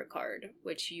reserve a card,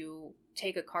 which you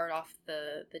take a card off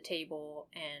the table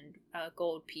and a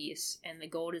gold piece, and the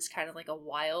gold is kind of like a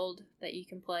wild that you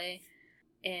can play.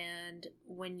 And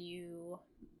when you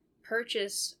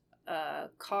purchase a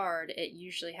card, it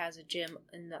usually has a gem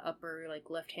in the upper like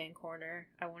left hand corner.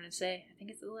 I want to say, I think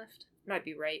it's the left, might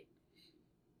be right,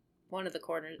 one of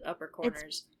the upper corners.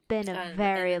 It's been a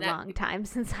very long time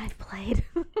since I've played.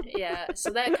 Yeah, so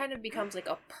that kind of becomes like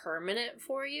a permanent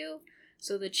for you.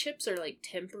 So the chips are like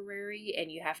temporary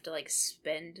and you have to like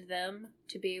spend them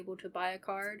to be able to buy a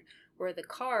card, where the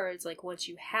cards, like once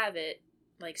you have it,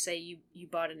 like say you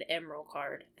bought an emerald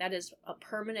card, that is a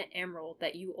permanent emerald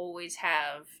that you always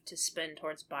have to spend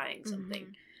towards buying something.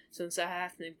 Mm-hmm. So instead of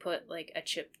having to put like a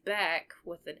chip back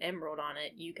with an emerald on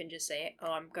it, you can just say,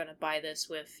 oh, I'm gonna buy this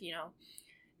with,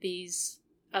 these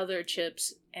other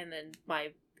chips and then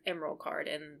my emerald card,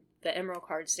 and the emerald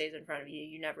card stays in front of you.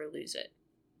 You never lose it.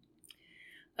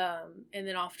 And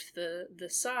then off to the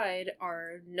side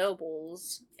are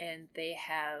nobles, and they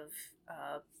have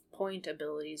point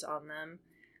abilities on them.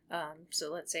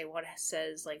 So let's say one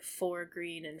says like 4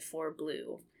 green and 4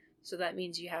 blue. So that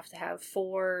means you have to have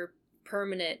 4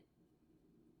 permanent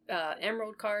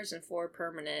emerald cards and 4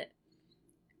 permanent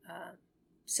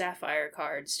sapphire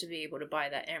cards to be able to buy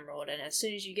that emerald. And as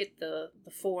soon as you get the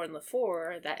 4 and the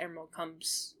 4, that emerald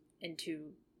comes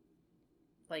into,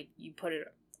 like, you put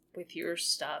it with your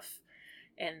stuff,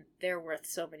 and they're worth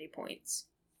so many points.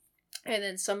 And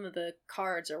then some of the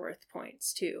cards are worth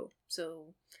points too.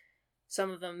 So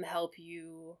some of them help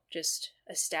you just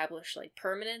establish like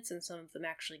permanence, and some of them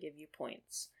actually give you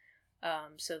points.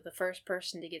 So the first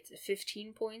person to get to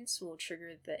 15 points will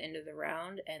trigger the end of the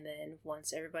round, and then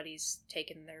once everybody's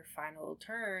taken their final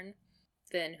turn,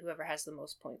 then whoever has the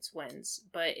most points wins.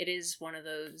 But it is one of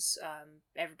those,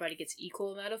 everybody gets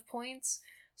equal amount of points.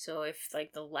 So if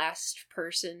like the last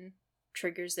person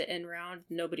triggers the end round,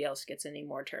 nobody else gets any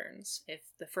more turns. If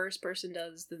the first person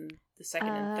does, then the second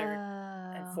and third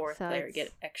and fourth player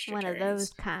get extra turns. One of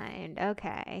those kind.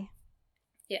 Okay.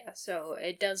 Yeah, so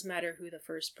it does matter who the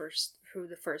first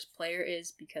player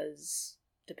is, because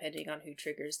depending on who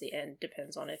triggers the end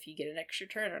depends on if you get an extra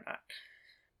turn or not.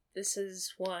 This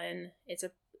is one. It's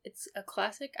a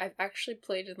classic. I've actually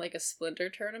played in like a Splendor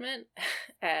tournament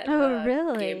at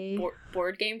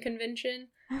board game convention.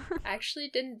 I actually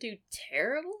didn't do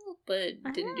terrible, but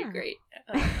didn't do great.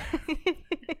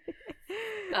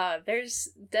 There's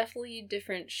definitely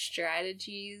different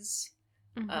strategies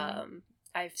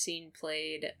I've seen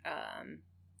played.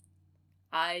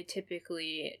 I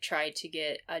typically try to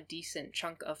get a decent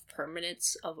chunk of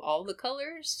permanence of all the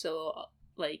colors, so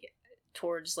like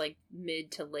towards like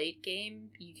mid to late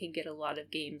game, you can get a lot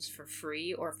of games for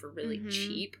free or for really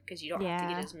cheap because you don't have to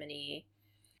get as many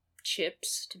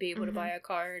chips to be able to buy a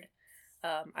card.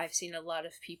 I've seen a lot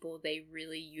of people, they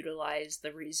really utilize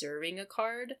the reserving a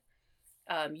card.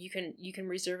 You can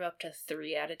reserve up to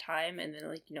 3 at a time, and then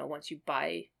like, you know, once you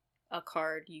buy a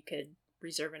card, you could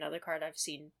reserve another card. I've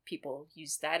seen people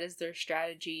use that as their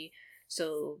strategy,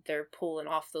 so they're pulling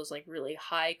off those like really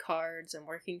high cards and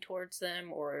working towards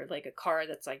them, or like a card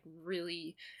that's like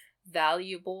really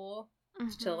valuable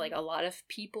to like a lot of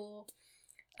people.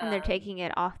 And they're taking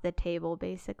it off the table,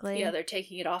 basically. Yeah, they're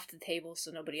taking it off the table so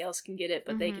nobody else can get it,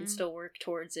 but they can still work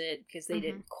towards it because they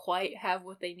didn't quite have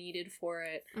what they needed for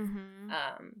it.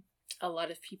 A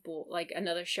lot of people, like,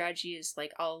 another strategy is,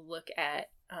 like, I'll look at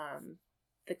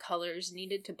the colors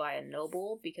needed to buy a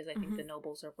noble, because I think the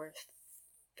nobles are worth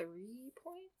 3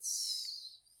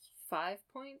 points? 5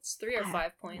 points? 3 or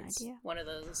 5 points. No, one of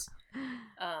those.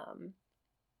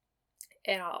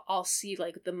 And I'll see,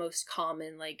 like, the most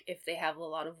common, like, if they have a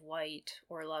lot of white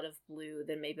or a lot of blue,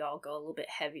 then maybe I'll go a little bit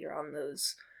heavier on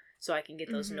those so I can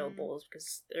get those nobles,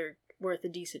 because they're worth a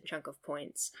decent chunk of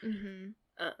points.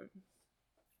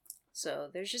 So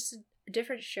there's just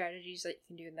different strategies that you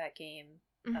can do in that game.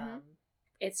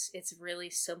 It's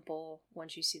really simple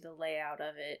once you see the layout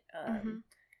of it.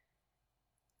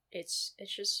 It's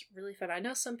just really fun. I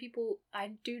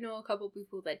do know a couple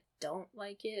people that don't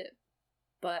like it,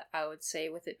 but I would say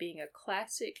with it being a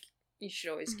classic, you should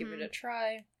always give it a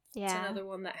try. Yeah. It's another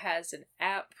one that has an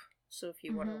app, so if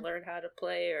you want to learn how to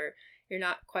play, or you're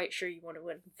not quite sure you want to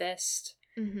invest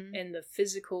in the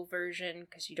physical version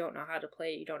because you don't know how to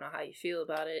play it, you don't know how you feel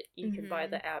about it, you can buy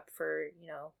the app for, you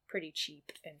know, pretty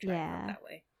cheap and try it out that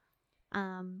way.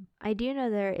 I do know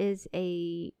there is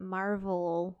a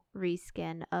Marvel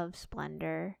reskin of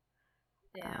Splendor.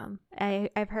 Yeah.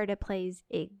 I've heard it plays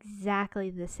exactly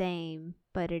the same,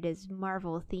 but it is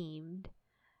Marvel themed.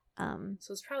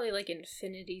 So it's probably like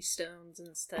Infinity Stones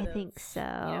instead of, I think so.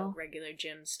 You know, regular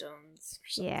gemstones or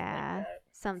something like that.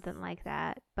 Something like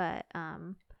that. But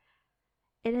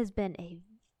it has been a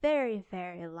very,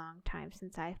 very long time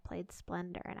since I've played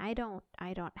Splendor, and I don't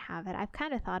have it. I've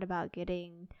kind of thought about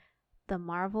getting the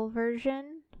Marvel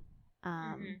version.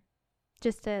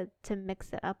 Just to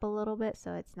mix it up a little bit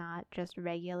so it's not just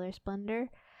regular Splendor.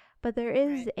 But there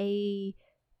is a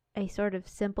sort of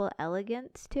simple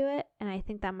elegance to it, and I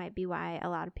think that might be why a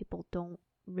lot of people don't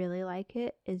really like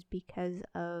it, is because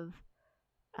of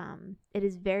it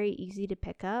is very easy to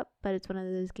pick up, but it's one of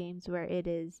those games where it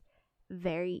is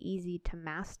very easy to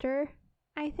master,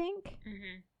 I think.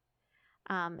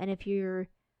 And if you're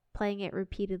playing it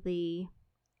repeatedly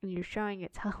and you're showing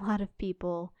it to a lot of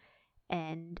people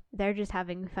and they're just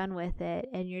having fun with it,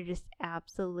 and you're just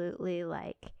absolutely,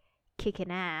 like,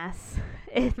 kicking ass,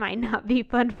 it might not be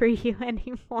fun for you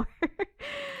anymore.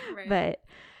 But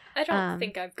I don't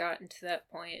think I've gotten to that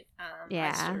point.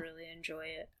 I still really enjoy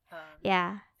it.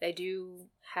 They do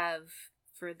have,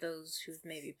 for those who've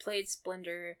maybe played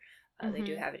Splendor, they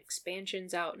do have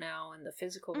expansions out now in the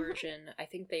physical version. I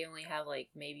think they only have, like,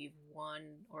 maybe 1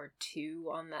 or 2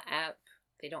 on the app.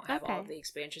 They don't have all of the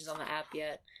expansions on the app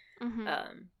yet.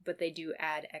 But they do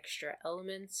add extra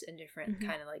elements and different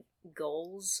kind of like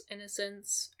goals, in a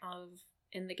sense,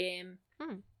 in the game.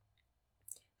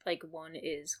 Like, one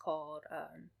is called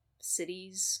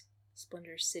Cities,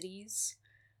 Splendor Cities.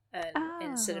 And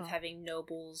instead of having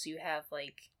nobles, you have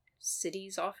like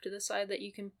cities off to the side that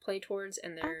you can play towards,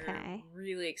 and they're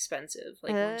really expensive.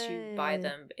 Like, once you buy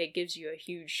them, it gives you a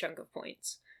huge chunk of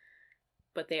points.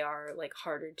 But they are like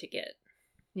harder to get.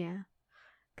 Yeah.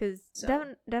 Because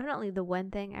definitely the one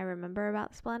thing I remember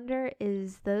about Splendor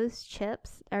is those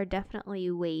chips are definitely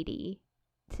weighty.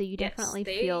 So you definitely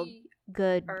feel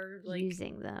good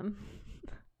using them.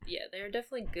 Yeah, they're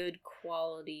definitely good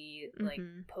quality, like,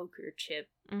 poker chip,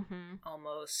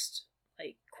 almost,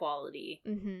 like, quality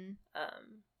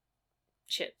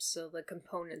chips. So the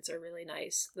components are really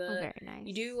nice. Very nice.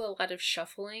 You do a lot of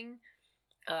shuffling,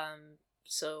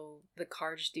 so the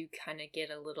cards do kind of get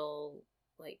a little,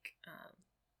 like,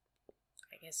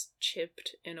 I guess,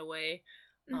 chipped in a way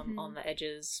on the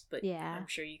edges, but I'm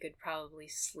sure you could probably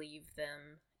sleeve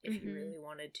them if you really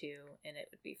wanted to, and it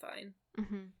would be fine.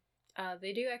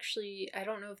 They do actually, I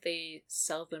don't know if they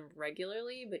sell them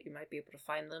regularly, but you might be able to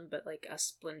find them, but like a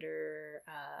Splendor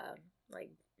like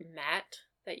mat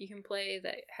that you can play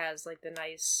that has like the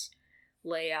nice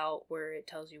layout where it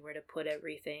tells you where to put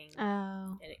everything,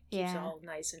 and it keeps it all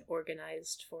nice and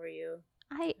organized for you.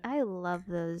 I love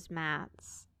those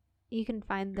mats. You can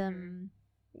find them.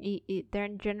 They're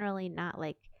generally not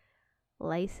like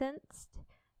licensed,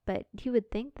 but you would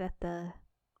think that the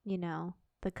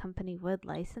company would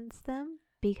license them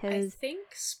I because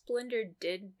think Splendor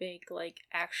did make like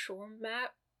actual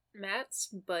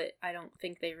mats, but I don't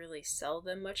think they really sell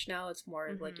them much now. It's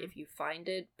more like if you find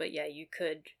it, but yeah, you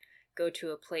could go to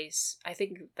a place. I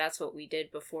think that's what we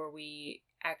did before we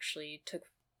actually took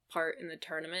part in the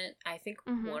tournament. I think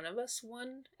one of us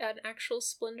won an actual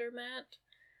Splendor mat,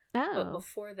 but oh,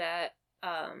 before that,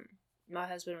 my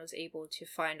husband was able to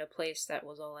find a place that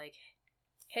was all like,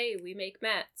 hey, we make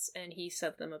mats, and he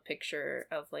sent them a picture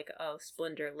of like a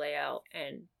Splendor layout,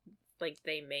 and like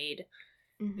they made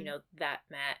that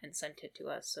mat and sent it to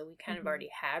us, so we kind of already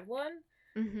had one.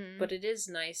 But it is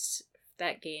nice,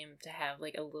 that game, to have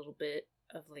like a little bit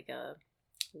of like a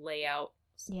layout,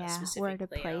 a specific where to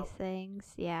layout. place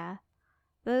things. Yeah,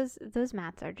 those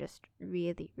mats are just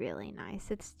really, really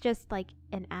nice. It's just like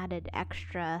an added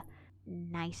extra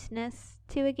niceness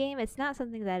to a game. It's not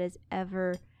something that is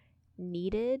ever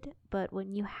needed, but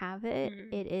when you have it,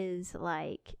 it is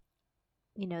like,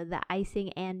 the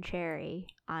icing and cherry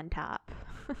on top.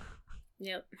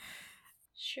 Yep.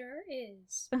 Sure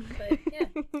is. But yeah,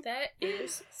 that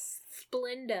is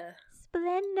Splenda.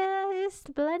 Splenda is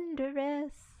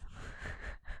splendorous.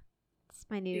 It's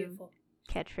my new Beautiful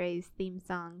catchphrase theme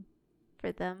song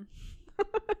for them.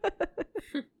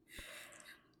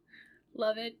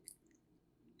 Love it.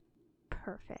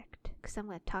 Perfect. Because I'm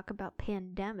going to talk about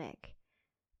Pandemic.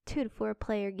 2 to 4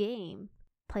 player game.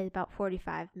 Plays about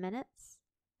 45 minutes.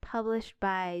 Published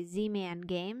by Z-Man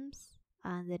Games.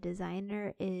 The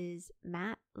designer is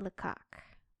Matt Leacock.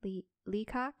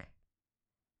 Leacock?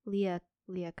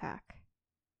 Leacock.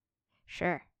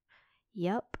 Sure.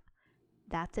 Yup.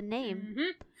 That's a name.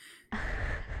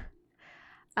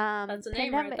 That's a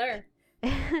name right there.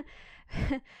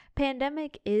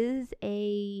 Pandemic is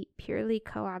a purely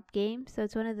co-op game, so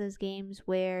it's one of those games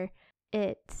where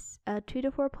it's a 2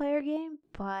 to 4 player game,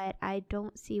 but I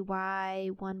don't see why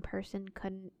one person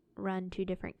couldn't run 2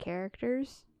 different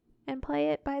characters and play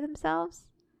it by themselves.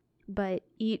 But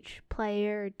each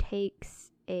player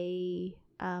takes a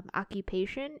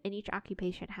occupation, and each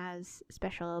occupation has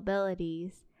special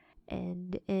abilities,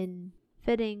 and in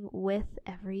fitting with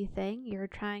everything, you're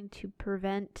trying to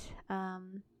prevent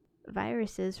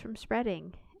viruses from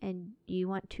spreading, and you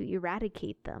want to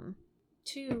eradicate them.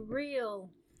 Too real.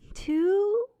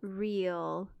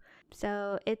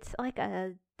 So it's like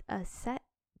a set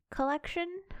collection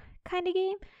kind of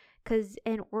game, because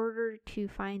in order to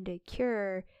find a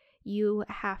cure, you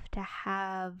have to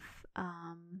have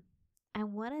I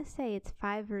want to say it's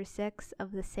 5 or 6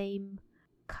 of the same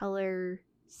color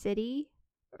city,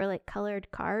 or like colored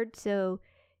card. So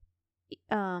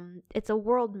it's a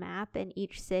world map, and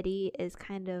each city is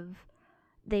kind of,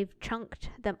 they've chunked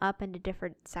them up into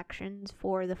different sections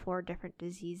for the 4 different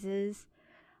diseases.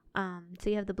 So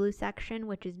you have the blue section,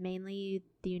 which is mainly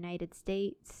the United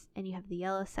States, and you have the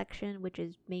yellow section, which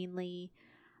is mainly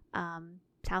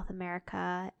South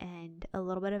America and a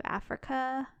little bit of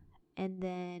Africa, and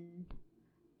then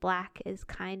black is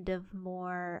kind of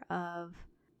more of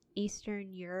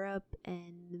Eastern Europe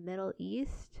and the Middle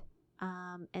East,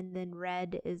 and then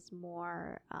red is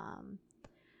more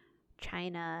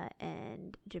China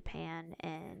and Japan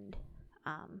and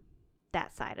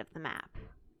that side of the map.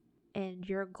 And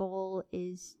your goal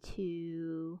is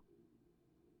to,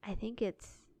 I think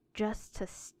it's just to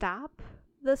stop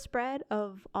the spread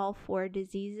of all 4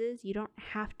 diseases. You don't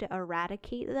have to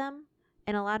eradicate them.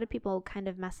 And a lot of people kind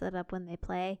of mess it up when they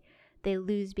play. They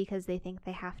lose because they think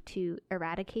they have to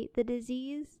eradicate the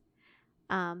disease.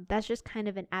 That's just kind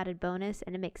of an added bonus,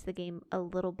 and it makes the game a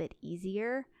little bit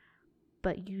easier.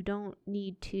 But you don't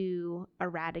need to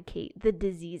eradicate the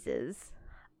diseases.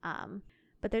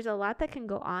 But there's a lot that can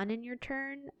go on in your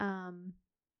turn.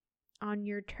 On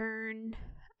your turn,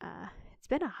 it's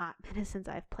been a hot minute since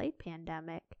I've played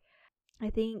Pandemic. I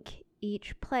think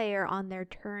each player on their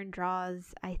turn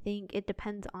draws, I think it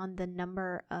depends on the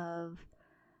number of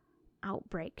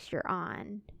outbreaks you're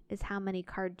on, is how many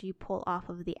cards you pull off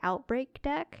of the outbreak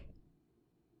deck.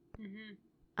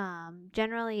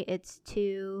 Generally it's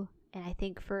 2, and I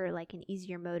think for like an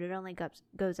easier mode it only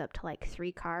goes up to like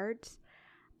 3 cards.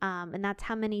 And that's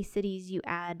how many cities you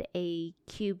add a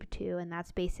cube to, and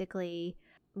that's basically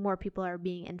more people are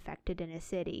being infected in a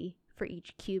city for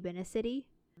each cube in a city.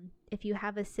 If you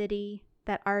have a city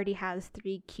that already has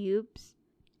 3 cubes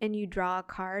and you draw a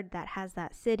card that has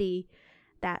that city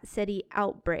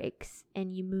outbreaks,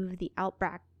 and you move the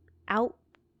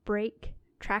outbreak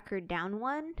tracker down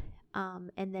 1,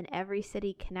 and then every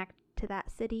city connected to that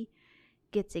city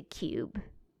gets a cube.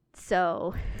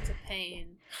 So It's a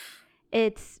pain.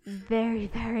 it's very,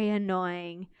 very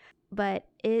annoying, but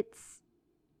it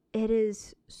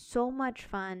is so much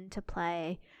fun to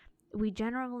play. We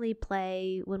generally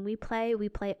play, when we play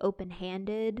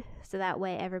open-handed, so that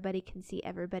way everybody can see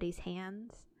everybody's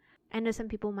hands. I know some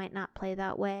people might not play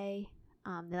that way.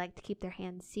 They like to keep their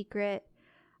hands secret.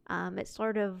 It's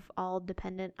sort of all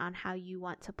dependent on how you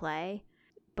want to play,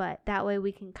 but that way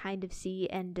we can kind of see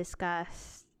and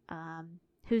discuss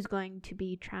who's going to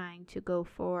be trying to go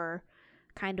for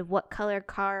kind of what color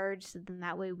cards, so then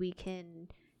that way we can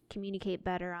communicate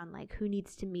better on like who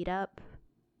needs to meet up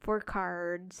for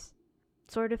cards,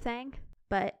 sort of thing.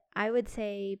 But I would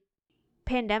say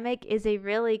Pandemic is a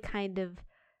really kind of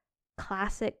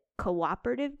classic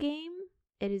cooperative game.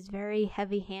 It is very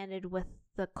heavy-handed with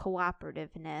the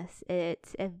cooperativeness.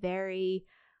 It's a very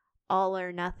all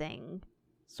or nothing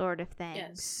sort of thing.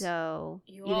 Yes. So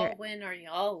you all win or you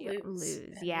all lose.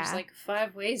 And yeah. There's like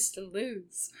 5 ways to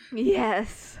lose.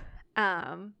 Yes.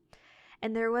 And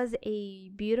there was a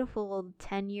beautiful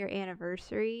 10-year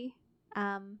anniversary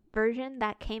version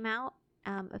that came out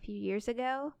a few years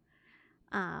ago.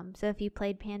 So if you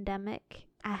played Pandemic,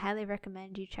 I highly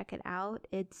recommend you check it out.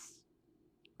 It's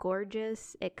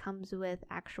gorgeous. It comes with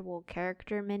actual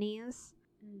character minis.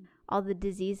 All the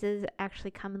diseases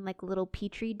actually come in like little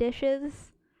petri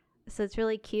dishes, so it's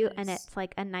really cute. Nice. And it's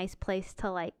like a nice place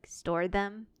to like store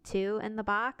them too in the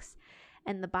box.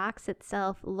 And the box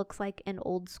itself looks like an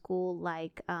old school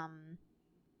like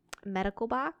medical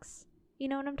box. You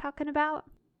know what I'm talking about?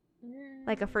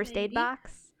 Like a first aid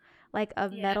box, like a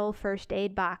metal first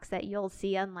aid box that you'll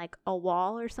see on like a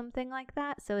wall or something like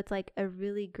that. So it's like a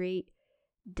really great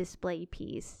display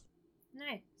piece.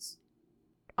 Nice.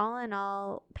 All in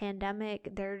all, Pandemic,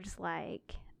 there's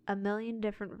like a million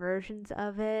different versions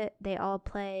of it. They all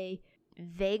play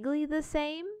vaguely the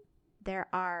same. There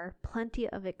are plenty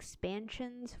of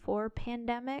expansions for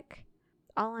Pandemic.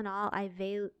 All in all,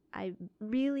 I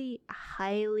really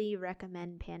highly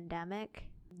recommend Pandemic.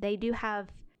 They do have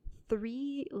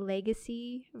 3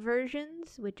 legacy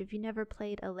versions, which if you never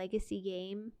played a legacy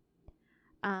game,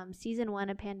 Season 1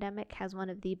 of Pandemic has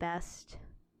one of the best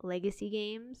legacy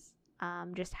games,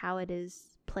 just how it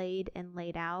is played and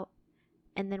laid out.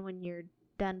 And then when you're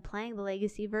done playing the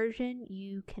legacy version,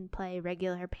 you can play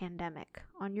regular Pandemic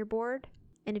on your board.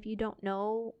 And if you don't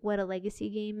know what a legacy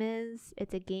game is,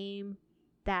 it's a game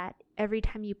that every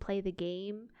time you play the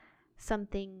game,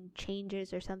 something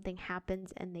changes or something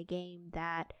happens in the game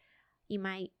that you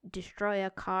might destroy a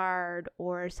card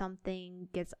or something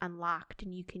gets unlocked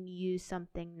and you can use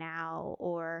something now,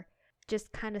 or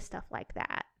just kind of stuff like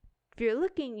that.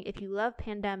 If you love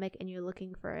Pandemic and you're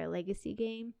looking for a legacy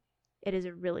game, it is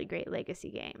a really great legacy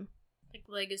game. Like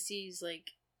legacies,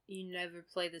 like you never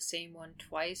play the same one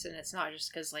twice, and it's not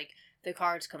just because like the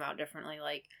cards come out differently.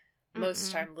 Like most of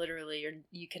the time, literally,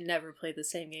 you can never play the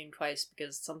same game twice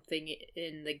because something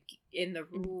in the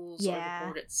rules or the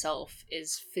board itself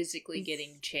is physically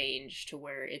getting changed to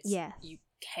where it's you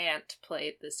can't play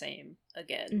it the same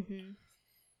again. Mm-hmm.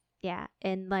 Yeah,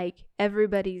 and like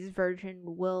everybody's version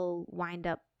will wind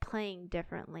up playing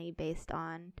differently based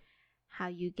on how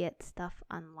you get stuff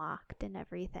unlocked and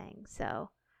everything. So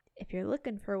if you're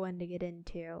looking for one to get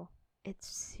into, it's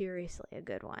seriously a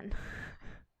good one.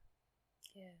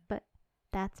 Yeah. But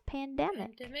that's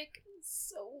Pandemic. Pandemic is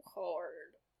so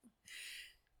hard.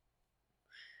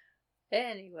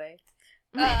 Anyway,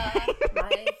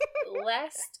 my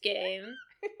last game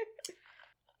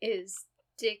is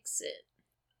Dixit,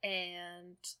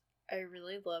 and I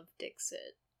really love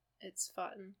Dixit. It's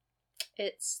fun.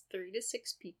 It's 3 to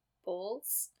 6 people.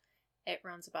 It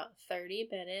runs about 30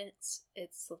 minutes.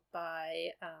 It's by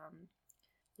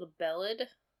Libellud,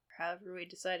 however we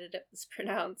decided it was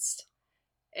pronounced,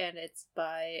 and it's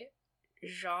by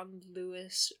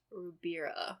Jean-Louis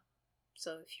Rubira.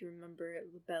 So if you remember,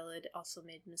 Libellud also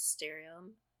made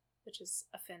Mysterium, which is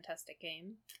a fantastic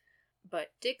game.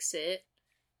 But Dixit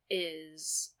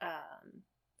is,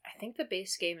 I think the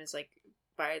base game is like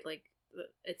by like,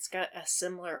 it's got a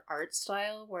similar art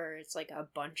style where it's like a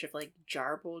bunch of like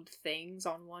jarbled things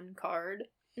on one card.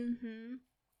 Mm-hmm.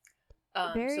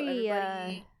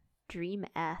 Very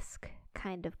dream-esque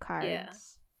kind of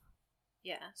cards.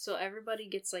 Yeah, so everybody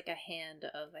gets like a hand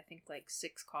of I think like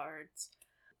 6 cards,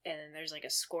 and then there's like a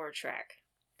score track.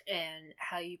 And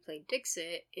how you play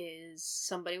Dixit is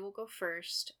somebody will go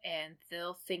first and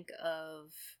they'll think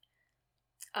of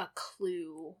a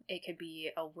clue. It could be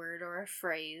a word or a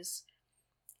phrase,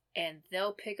 and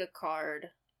they'll pick a card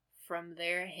from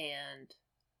their hand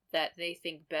that they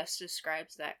think best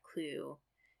describes that clue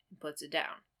and puts it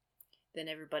down. Then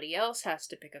everybody else has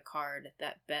to pick a card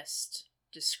that best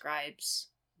describes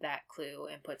that clue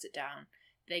and puts it down.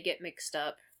 They get mixed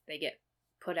up, they get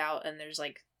put out, and there's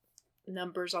like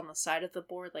numbers on the side of the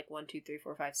board, like 1, 2, 3,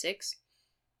 4, 5, 6.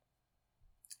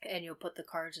 And you'll put the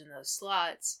cards in those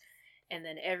slots, and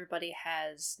then everybody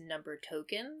has number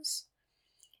tokens.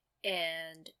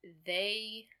 And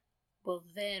they will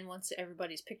then, once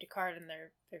everybody's picked a card and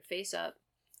they're face up,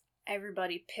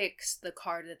 everybody picks the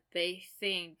card that they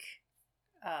think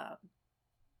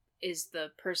is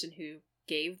the person who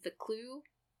gave the clue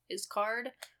his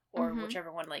card, or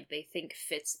whichever one like they think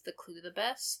fits the clue the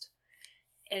best.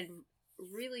 And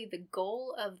really the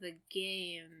goal of the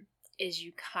game is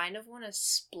you kind of want to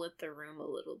split the room a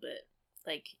little bit.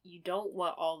 Like, you don't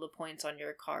want all the points on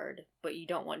your card, but you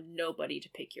don't want nobody to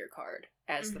pick your card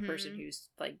as the person who's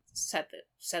like said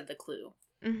the clue.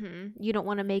 You don't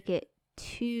want to make it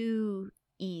too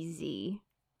easy,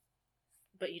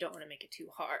 but you don't want to make it too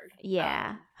hard.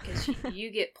 Yeah, because you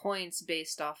get points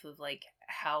based off of like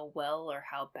how well or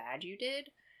how bad you did.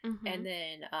 And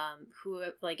then who,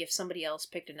 like, if somebody else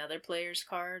picked another player's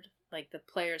card, like the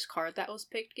player's card that was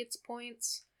picked gets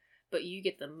points, but you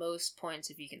get the most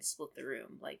points if you can split the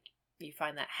room. Like, you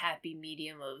find that happy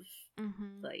medium of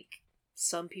like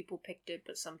some people picked it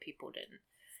but some people didn't.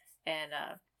 And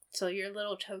so your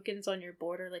little tokens on your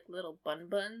board are like little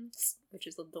buns, which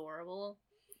is adorable.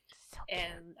 So cute.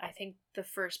 And I think the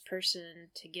first person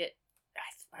to get,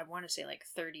 I want to say like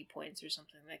 30 points or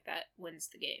something like that, wins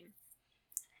the game.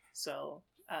 So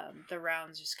the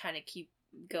rounds just kind of keep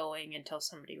going until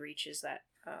somebody reaches that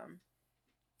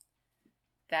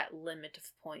that limit of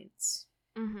points.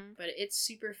 But it's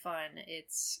super fun.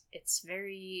 It's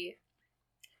very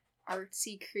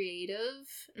artsy creative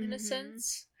in a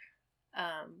sense.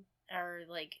 Or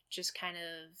like just kind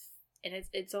of, and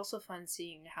it's also fun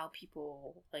seeing how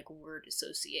people like word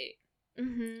associate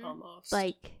almost,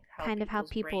 like kind of how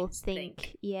people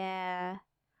think. Yeah,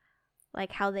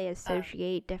 like how they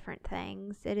associate different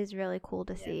things. It is really cool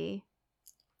to see.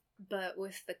 But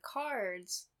with the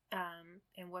cards,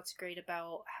 and what's great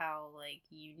about how like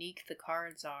unique the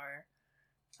cards are,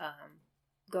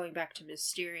 going back to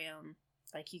Mysterium,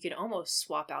 like you can almost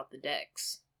swap out the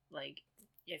decks. Like,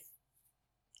 if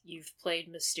you've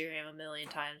played Mysterium a million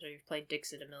times or you've played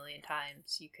Dixit a million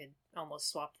times, you could almost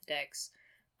swap the decks.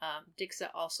 Dixit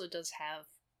also does have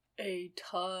a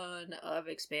ton of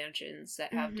expansions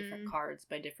that have different cards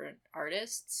by different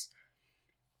artists.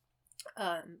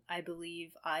 I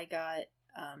believe I got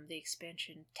the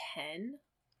expansion 10.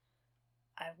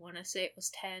 I want to say it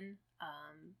was 10.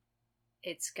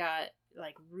 It's got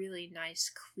like really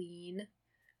nice, clean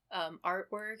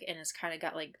artwork, and it's kind of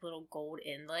got like little gold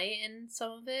inlay in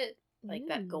some of it, like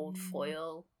that gold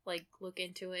foil like look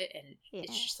into it, and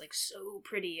it's just like so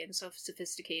pretty and so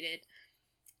sophisticated.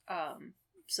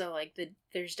 So like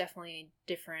there's definitely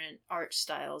different art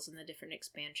styles in the different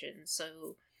expansions.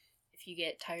 So if you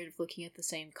get tired of looking at the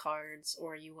same cards,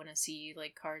 or you want to see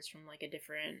like cards from like a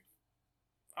different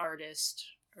artist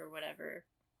or whatever,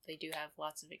 they do have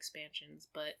lots of expansions.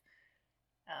 But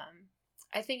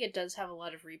I think it does have a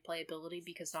lot of replayability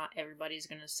because not everybody's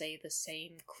going to say the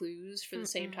same clues for the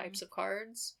same types of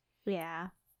cards. Yeah.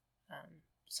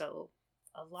 So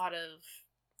a lot of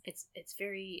it's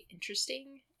very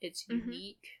interesting. It's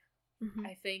unique,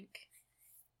 I think.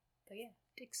 But yeah,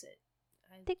 Dixit.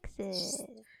 Dixit.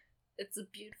 It's a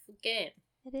beautiful game.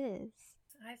 It is.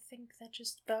 I think that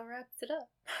just about wraps it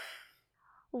up.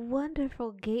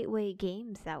 Wonderful gateway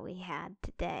games that we had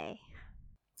today.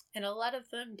 And a lot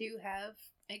of them do have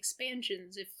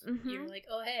expansions if you're like,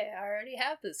 oh hey, I already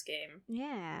have this game.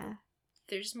 Yeah.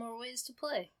 There's more ways to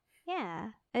play. Yeah.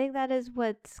 I think that is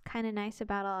what's kind of nice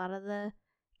about a lot of the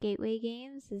gateway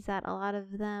games, is that a lot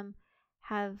of them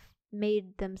have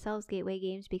made themselves gateway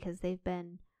games because they've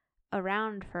been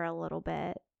around for a little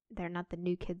bit. They're not the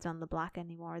new kids on the block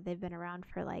anymore. They've been around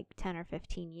for like 10 or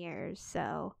 15 years.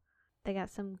 So they got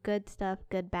some good stuff,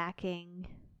 good backing.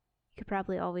 You could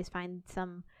probably always find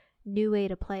some new way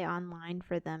to play online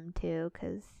for them too,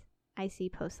 because I see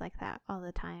posts like that all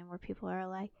the time where people are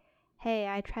like, hey,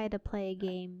 I tried to play a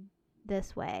game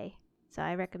this way. So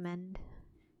I recommend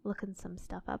looking some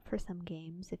stuff up for some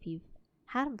games if you've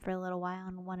had them for a little while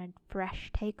and want a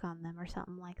fresh take on them or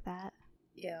something like that.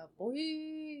 Yeah,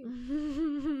 boy.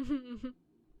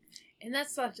 And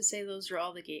that's not to say those are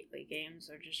all the gateway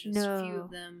games, or just a few of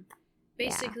them.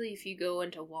 Basically, if you go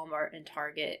into Walmart and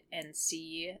Target and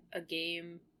see a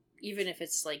game, even if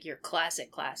it's like your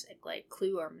classic, like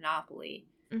Clue or Monopoly,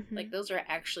 like those are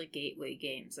actually gateway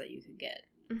games that you could get.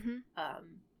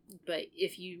 But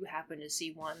if you happen to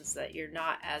see ones that you're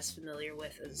not as familiar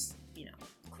with as,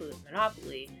 include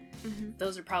Monopoly, Mhm.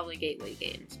 those are probably gateway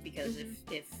games, because Mhm.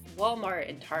 if Walmart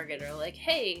and Target are like,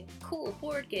 hey, cool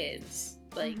board games,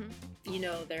 like, you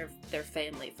know, they're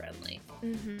family friendly.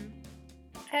 Mhm.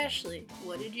 Ashley,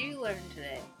 what did you learn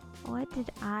today? What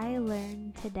did I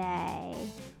learn today?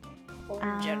 Or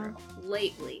in general,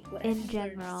 lately? What in have you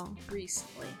learned general.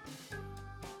 recently?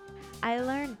 I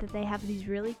learned that they have these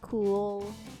really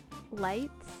cool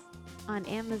lights on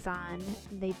Amazon.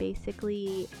 They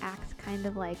basically act kind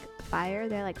of like fire.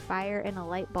 They're like fire in a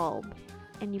light bulb.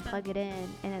 And you plug it in,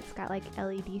 and it's got like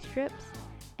LED strips,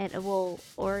 and it will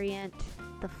orient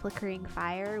the flickering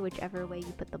fire whichever way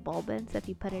you put the bulb in. So if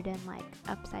you put it in like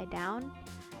upside down,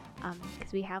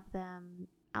 because we have them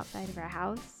outside of our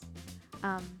house,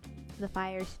 the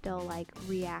fire still like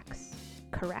reacts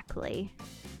correctly.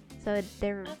 So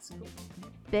they're That's cool.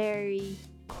 very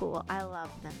cool. I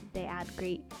love them. They add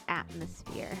great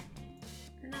atmosphere.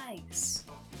 Nice.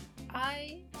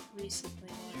 I recently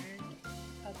learned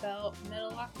about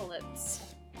Metalocalypse.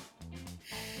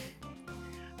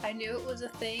 I knew it was a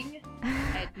thing.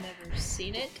 I'd never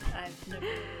seen it. I've never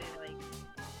really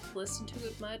listened to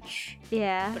it much.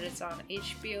 Yeah. But it's on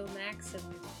HBO Max and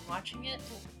we've been watching it,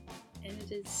 and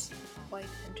it is quite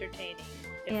entertaining,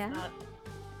 if not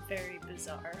very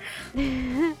bizarre.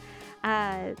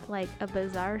 Like a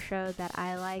bizarre show that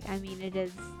I like. I mean, it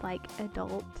is like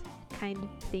adult kind of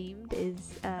themed.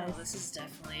 This is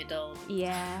definitely adult.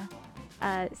 Yeah.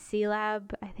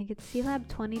 C-Lab. I think it's C-Lab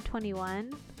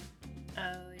 2021. Oh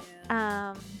yeah.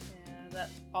 Yeah, that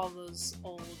all those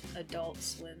old Adult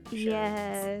Swim shows.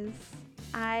 Yes.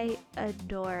 I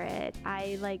adore it.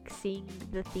 I like sing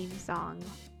the theme song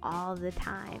all the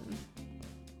time.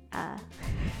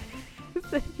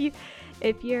 So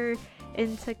if you're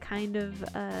into kind of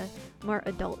more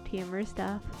adult humor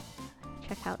stuff,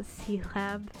 check out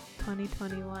C-Lab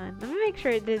 2021. Let me make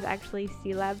sure it is actually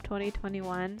C-Lab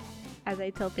 2021, as I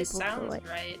tell people It sounds to like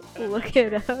right. look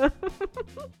it up.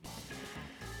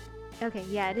 Okay,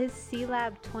 yeah, it is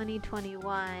C-Lab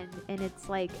 2021, and it's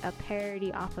like a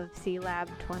parody off of C-Lab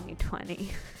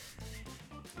 2020.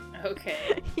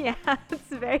 Okay. Yeah, it's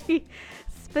very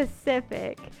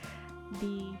specific.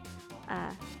 The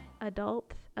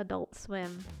Adult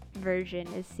Swim version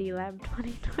is C-Lab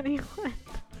 2021.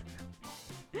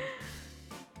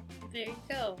 There you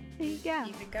go. There you go.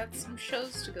 Even got some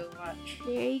shows to go watch.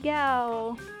 There you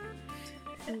go.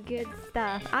 Some good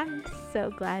stuff. I'm so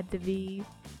glad to be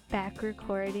back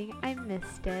recording. I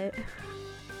missed it.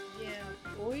 Yeah,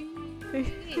 boy.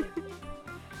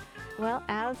 Well,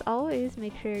 as always,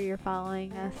 make sure you're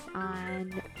following us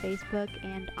on Facebook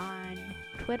and on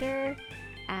Twitter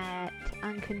at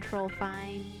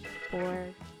UncontrolFine for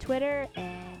Twitter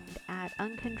and at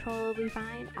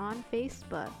UncontrollablyFine on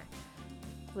Facebook.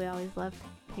 We always love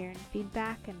hearing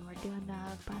feedback, and we're doing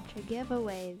a bunch of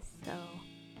giveaways, so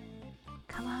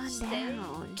come on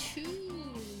down. Stay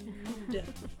tuned.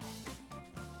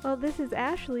 Well, this is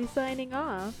Ashley signing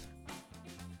off.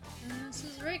 And this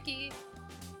is Ricky.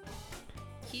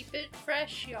 Keep it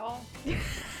fresh, y'all.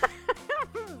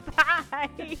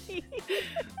 Bye.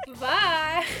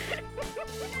 Bye.